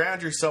 and to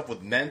surround yourself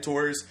with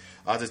mentors,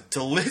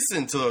 to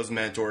listen to those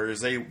mentors.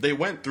 They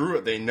went through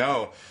it. They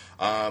know.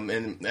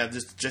 And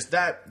just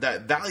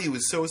that value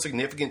is so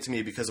significant to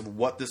me because of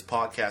what this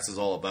podcast is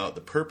all about.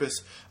 The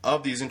purpose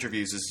of these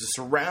interviews is to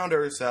surround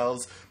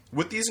ourselves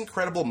with these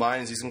incredible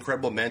minds, these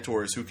incredible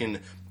mentors who can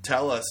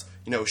tell us,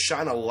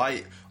 shine a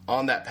light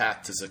on that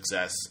path to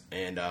success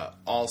and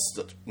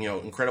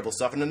incredible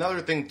stuff. And another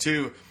thing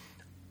too,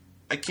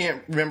 I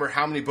can't remember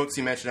how many books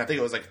he mentioned. I think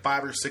it was like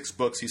 5 or 6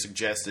 books he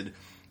suggested.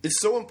 It's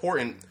so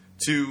important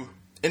to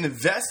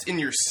invest in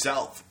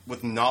yourself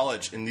with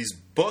knowledge, and these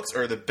books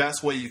are the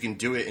best way you can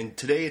do it. And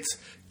today it's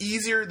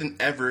easier than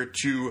ever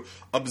to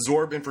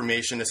absorb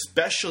information,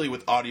 especially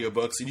with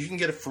audiobooks. And you can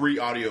get a free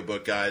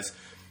audiobook, guys,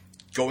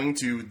 going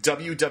to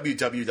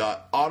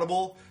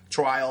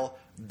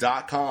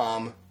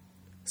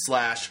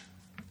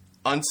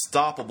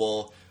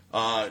www.audibletrial.com/unstoppable.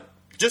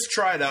 Just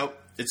try it out.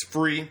 It's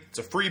free. It's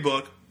a free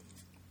book.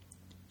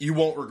 You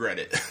won't regret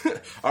it.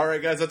 All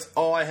right, guys, that's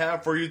all I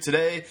have for you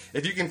today.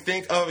 If you can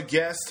think of a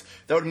guest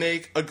that would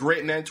make a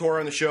great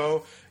mentor on the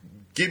show,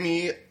 give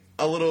me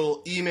a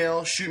little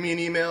email. Shoot me an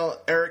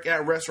email,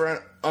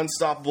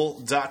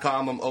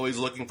 eric@restaurantunstoppable.com. I'm always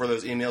looking for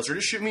those emails. Or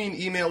just shoot me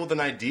an email with an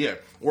idea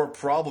or a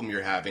problem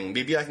you're having.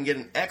 Maybe I can get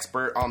an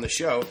expert on the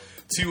show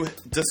to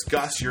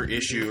discuss your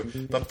issue.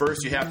 But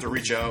first, you have to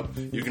reach out.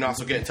 You can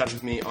also get in touch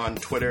with me on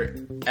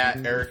Twitter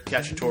at Eric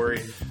Cacciatore.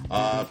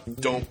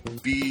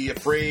 Don't be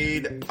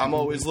afraid. I'm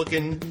always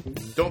looking.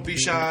 Don't be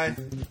shy.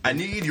 I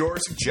need your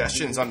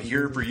suggestions. I'm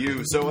here for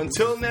you. So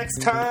until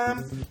next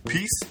time,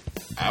 peace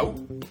out.